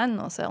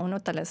cercano. O sea, uno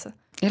tal vez.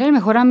 Era el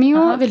mejor amigo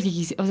Ajá. del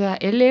que o sea,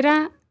 él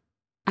era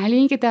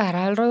alguien que te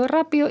agarraba el rollo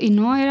rápido y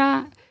no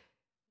era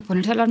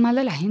ponerse a hablar mal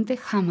de la gente,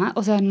 jamás.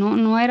 O sea,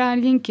 no era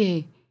alguien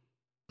que,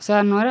 o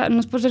sea, no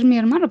es por ser mi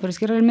hermano, pero es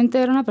que realmente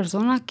era una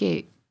persona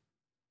que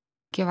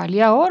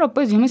valía oro,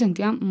 pues yo me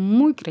sentía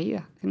muy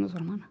creída siendo su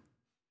hermana.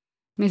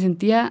 Me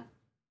sentía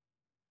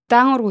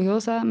tan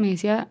orgullosa, me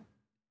decía,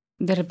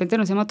 de repente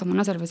nos íbamos a tomar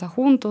una cerveza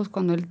juntos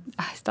cuando él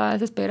estaba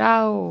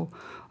desesperado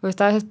o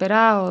estaba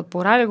desesperado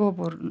por algo,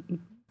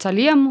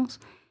 salíamos.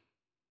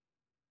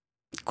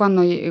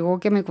 Cuando llegó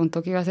que me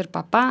contó que iba a ser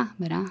papá,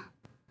 ¿verdad?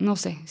 No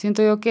sé,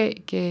 siento yo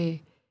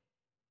que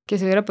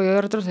se hubiera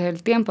podido retroceder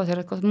el tiempo,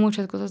 hacer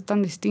muchas cosas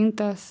tan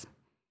distintas,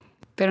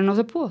 pero no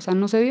se pudo, o sea,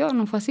 no se dio,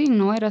 no fue así,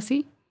 no era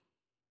así.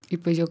 Y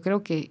pues yo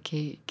creo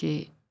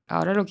que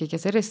ahora lo que hay que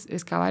hacer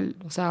es cabal,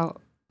 o sea,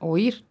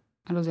 oír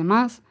a los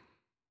demás,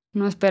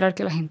 no esperar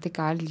que la gente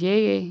cabal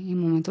llegue en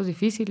momentos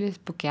difíciles,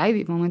 porque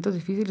hay momentos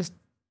difíciles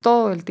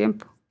todo el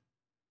tiempo.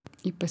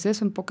 Y pues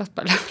eso, en pocas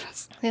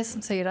palabras. Es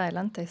seguir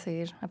adelante,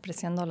 seguir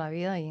apreciando la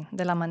vida y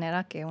de la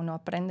manera que uno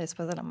aprende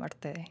después de la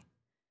muerte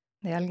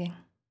de alguien.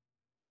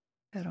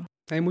 Pero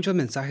Hay muchos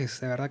mensajes.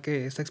 De verdad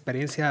que esta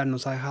experiencia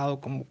nos ha dejado,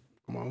 como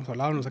hemos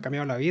hablado, nos ha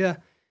cambiado la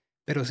vida.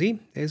 Pero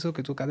sí, eso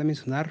que tú acabas de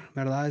mencionar,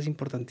 ¿verdad? Es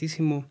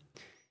importantísimo.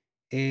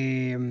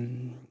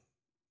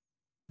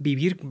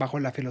 Vivir bajo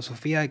la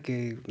filosofía de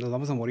que nos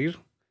vamos a morir,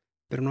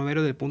 pero no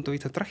verlo desde el punto de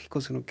vista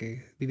trágico, sino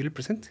que vivir el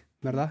presente,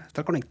 ¿verdad?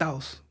 Estar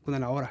conectados con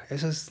el ahora.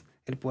 Eso es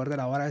el poder de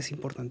la hora, es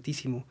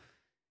importantísimo.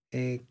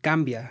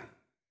 Cambia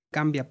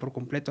por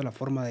completo la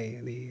forma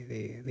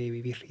de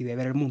vivir y de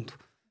ver el mundo,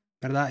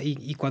 ¿verdad?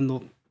 Y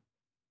cuando,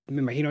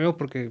 me imagino yo,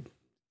 porque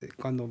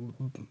cuando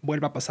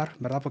vuelva a pasar,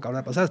 ¿verdad? Porque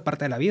ahora pasar es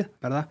parte de la vida,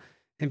 ¿verdad?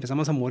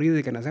 Empezamos a morir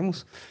desde que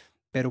nacemos,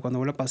 pero cuando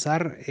vuelva a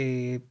pasar,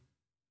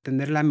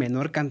 tener la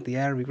menor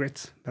cantidad de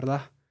regrets,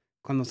 ¿verdad?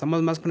 Cuando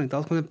estamos más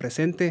conectados con el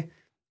presente,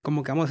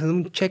 como que vamos haciendo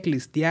un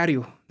checklist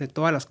diario de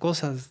todas las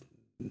cosas.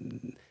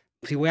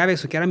 Si voy a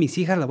besuquear a mis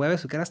hijas, las voy a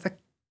besuquear hasta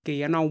que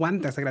ya no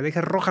aguanta, hasta que las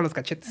deje rojas los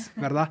cachetes,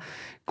 ¿verdad?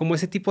 Como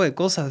ese tipo de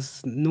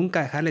cosas.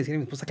 Nunca dejarle decir a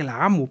mi esposa que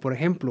la amo, por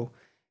ejemplo.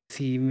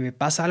 Si me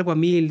pasa algo a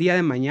mí el día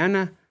de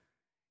mañana,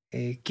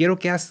 quiero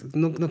que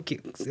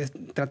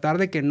tratar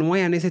de que no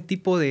hayan ese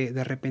tipo de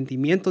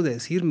arrepentimiento de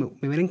decir, me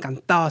hubiera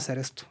encantado hacer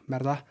esto,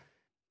 ¿verdad?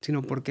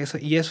 Sino porque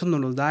eso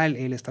nos da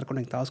el estar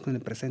conectados con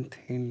el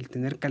presente, el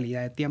tener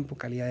calidad de tiempo,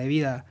 calidad de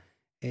vida,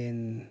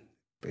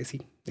 pues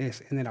sí,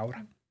 es en el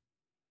ahora.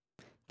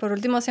 por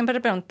último, siempre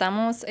le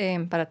preguntamos,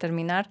 para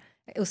terminar,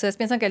 ¿ustedes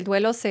piensan que el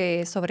duelo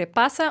se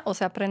sobrepasa o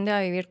se aprende a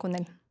vivir con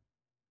él?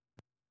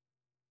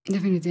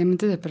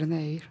 Definitivamente se aprende a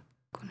vivir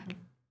con él.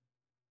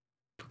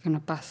 Porque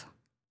no pasa.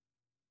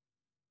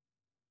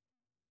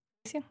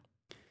 Sí.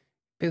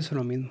 Pienso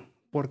lo mismo,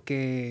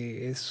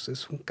 porque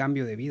es un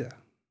cambio de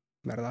vida,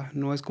 ¿verdad?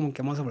 No es como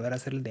que vamos a volver a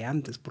ser el de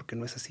antes, porque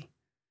no es así.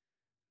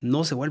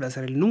 No se vuelve a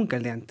ser nunca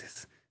el de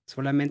antes.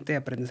 Solamente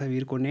aprendes a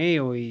vivir con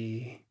ello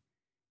y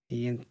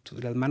en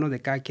las manos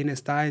de cada quien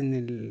está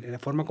en la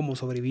forma como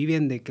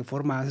sobreviven, de qué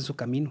forma hacen su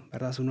camino,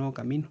 ¿verdad? Su nuevo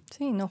camino.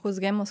 Sí, no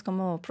juzguemos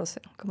cómo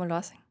lo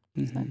hacen,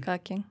 o sea, cada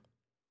quien.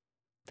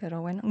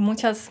 Pero bueno,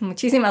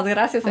 muchísimas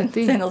gracias. A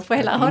ti. Se nos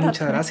fue la hora.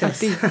 Muchas gracias.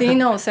 Sí,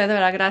 no, usted de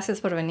verdad,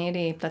 gracias por venir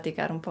y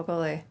platicar un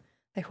poco de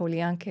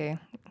Julián, que,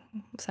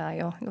 o sea,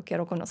 yo lo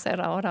quiero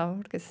conocer ahora,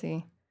 porque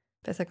sí,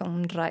 parece como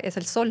un rayo, es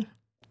el sol.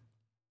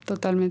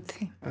 Totalmente.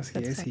 Sí, Así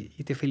es,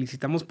 y te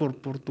felicitamos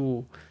por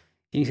tu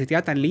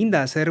iniciativa tan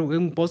linda, hacer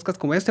un podcast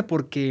como este,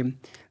 porque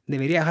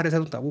debería dejar de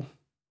ser un tabú,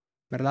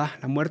 ¿verdad?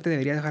 La muerte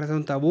debería dejar de ser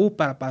un tabú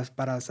para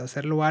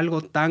hacerlo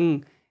algo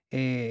tan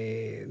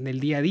del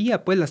día a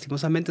día, pues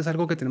lastimosamente es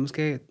algo que tenemos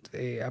que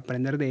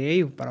aprender de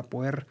ello para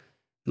poder,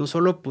 no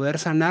solo poder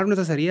sanar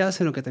nuestras heridas,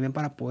 sino que también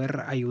para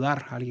poder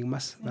ayudar a alguien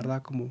más,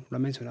 ¿verdad? Como lo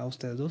han mencionado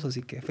ustedes dos,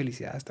 así que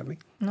felicidades también.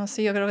 No,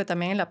 sí, yo creo que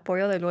también el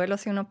apoyo del duelo,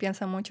 si uno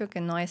piensa mucho que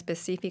no hay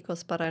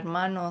específicos para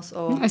hermanos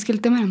o... No, es que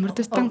el tema de la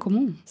muerte es tan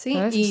común. Sí,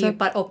 ¿sabes? y O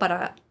sea, o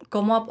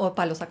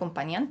para los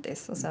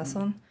acompañantes, o sea,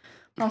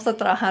 vamos a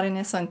trabajar en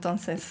eso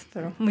entonces,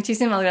 pero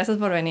muchísimas gracias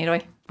por venir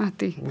hoy. a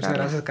ti. Muchas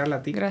gracias, Carla,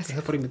 a ti.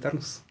 Gracias Por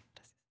invitarnos.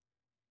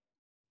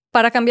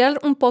 Para cambiar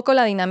un poco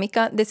la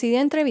dinámica, decidí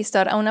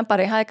entrevistar a una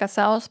pareja de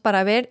casados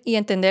para ver y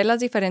entender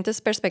las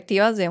diferentes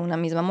perspectivas de una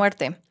misma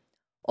muerte.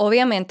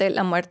 Obviamente,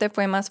 la muerte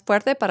fue más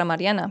fuerte para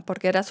Mariana,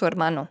 porque era su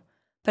hermano.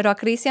 Pero a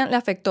Cristian le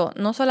afectó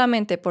no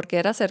solamente porque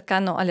era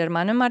cercano al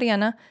hermano de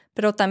Mariana,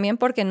 pero también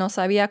porque no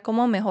sabía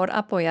cómo mejor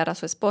apoyar a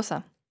su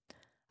esposa.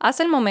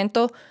 Hasta el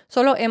momento,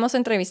 solo hemos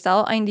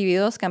entrevistado a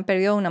individuos que han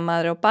perdido una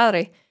madre o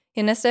padre,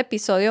 y en este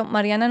episodio,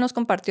 Mariana nos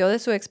compartió de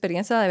su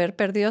experiencia de haber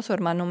perdido a su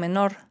hermano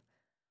menor.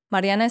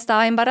 Mariana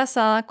estaba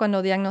embarazada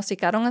cuando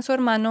diagnosticaron a su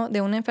hermano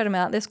de una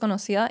enfermedad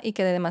desconocida y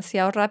que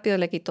demasiado rápido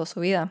le quitó su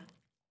vida.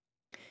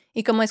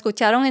 Y como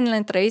escucharon en la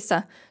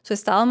entrevista, su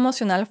estado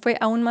emocional fue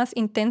aún más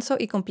intenso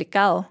y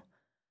complicado.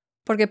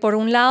 Porque por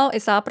un lado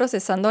estaba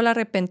procesando la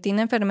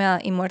repentina enfermedad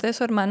y muerte de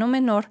su hermano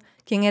menor,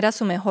 quien era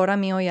su mejor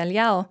amigo y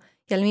aliado,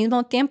 y al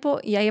mismo tiempo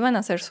ya iban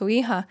a ser su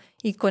hija,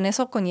 y con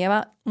eso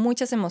conlleva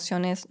muchas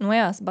emociones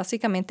nuevas,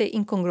 básicamente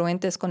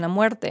incongruentes con la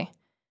muerte.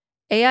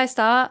 Ella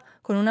estaba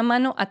con una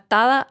mano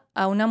atada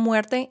a una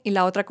muerte y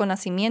la otra con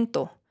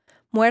nacimiento.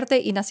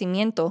 Muerte y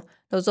nacimiento,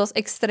 los dos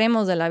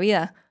extremos de la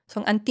vida,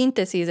 son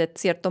antítesis de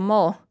cierto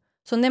modo.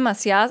 Son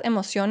demasiadas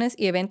emociones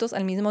y eventos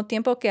al mismo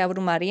tiempo que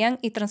abrumarían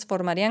y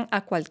transformarían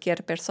a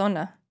cualquier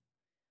persona.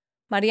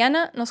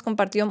 Mariana nos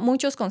compartió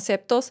muchos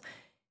conceptos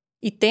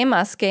y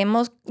temas que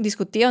hemos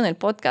discutido en el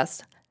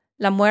podcast.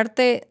 La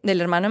muerte del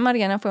hermano de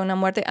Mariana fue una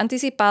muerte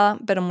anticipada,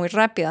 pero muy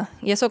rápida,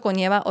 y eso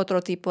conlleva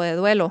otro tipo de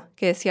duelo,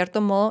 que de cierto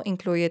modo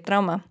incluye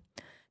trauma.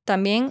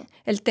 También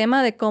el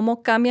tema de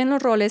cómo cambian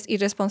los roles y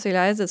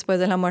responsabilidades después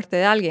de la muerte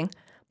de alguien.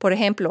 Por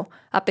ejemplo,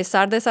 a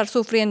pesar de estar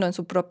sufriendo en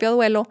su propio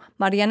duelo,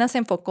 Mariana se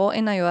enfocó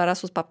en ayudar a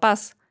sus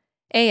papás.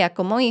 Ella,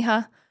 como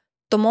hija,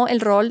 tomó el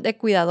rol de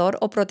cuidador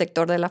o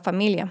protector de la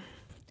familia.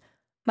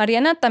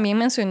 Mariana también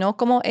mencionó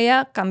cómo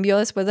ella cambió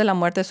después de la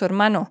muerte de su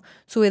hermano.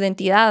 Su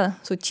identidad,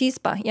 su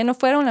chispa, ya no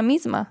fueron la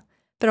misma.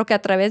 pero que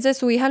a través de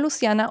su hija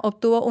Luciana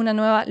obtuvo una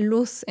nueva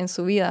luz en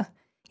su vida.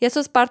 Y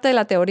eso es parte de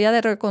la teoría de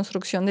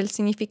reconstrucción del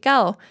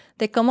significado,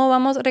 de cómo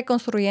vamos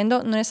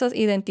reconstruyendo nuestras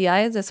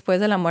identidades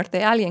después de la muerte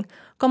de alguien,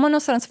 cómo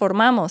nos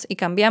transformamos y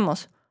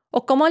cambiamos,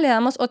 o cómo le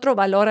damos otro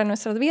valor a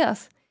nuestras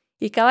vidas.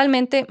 Y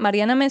cabalmente,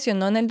 Mariana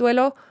mencionó en el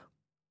duelo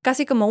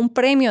casi como un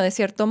premio de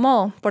cierto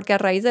modo, porque a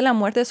raíz de la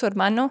muerte de su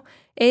hermano,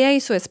 ella y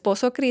su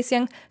esposo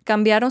Christian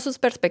cambiaron sus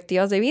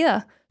perspectivas de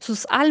vida,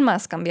 sus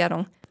almas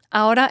cambiaron.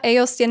 Ahora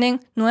ellos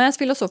tienen nuevas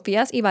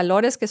filosofías y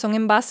valores que son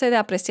en base de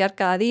apreciar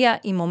cada día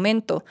y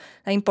momento,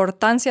 la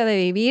importancia de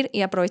vivir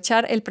y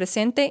aprovechar el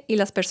presente y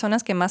las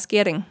personas que más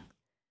quieren.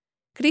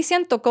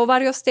 Christian tocó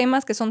varios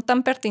temas que son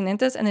tan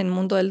pertinentes en el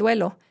mundo del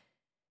duelo.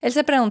 Él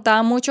se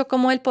preguntaba mucho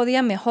cómo él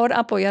podía mejor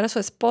apoyar a su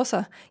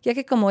esposa, ya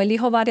que como él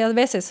dijo varias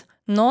veces,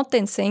 no te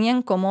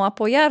enseñan cómo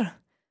apoyar.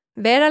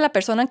 Ver a la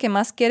persona que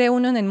más quiere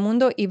uno en el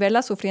mundo y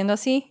verla sufriendo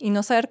así y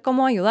no saber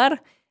cómo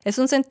ayudar, es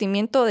un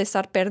sentimiento de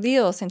estar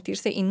perdido,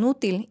 sentirse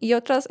inútil y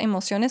otras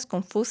emociones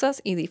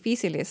confusas y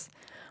difíciles,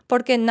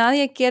 porque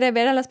nadie quiere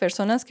ver a las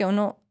personas que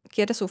uno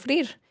quiere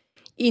sufrir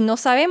y no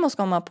sabemos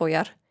cómo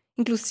apoyar.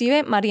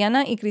 Inclusive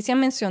Mariana y Christian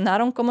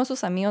mencionaron cómo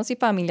sus amigos y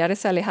familiares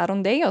se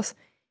alejaron de ellos.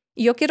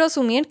 Y yo quiero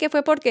asumir que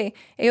fue porque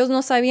ellos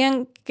no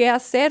sabían qué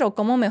hacer o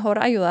cómo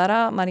mejor ayudar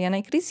a Mariana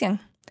y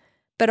Christian.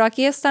 Pero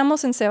aquí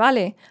estamos en Se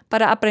Vale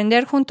para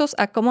aprender juntos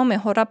a cómo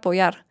mejor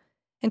apoyar.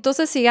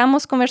 Entonces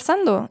sigamos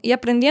conversando y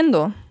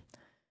aprendiendo.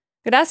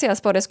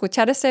 Gracias por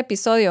escuchar este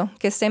episodio.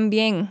 Que estén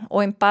bien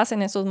o en paz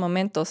en esos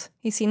momentos.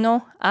 Y si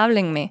no,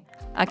 háblenme.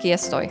 Aquí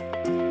estoy.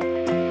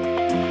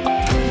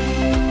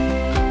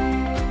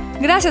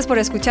 Gracias por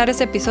escuchar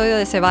este episodio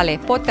de Se Vale,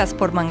 podcast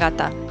por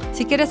Mangata.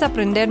 Si quieres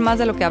aprender más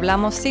de lo que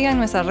hablamos, siga en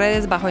nuestras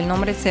redes bajo el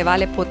nombre Se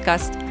Vale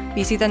Podcast.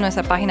 Visita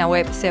nuestra página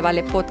web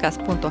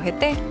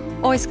sevalepodcast.gt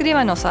o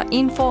escríbanos a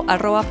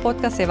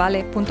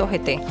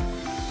info@podcastsevale.gt.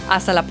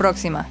 Hasta la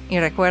próxima y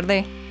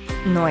recuerde,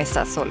 no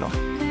estás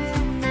solo.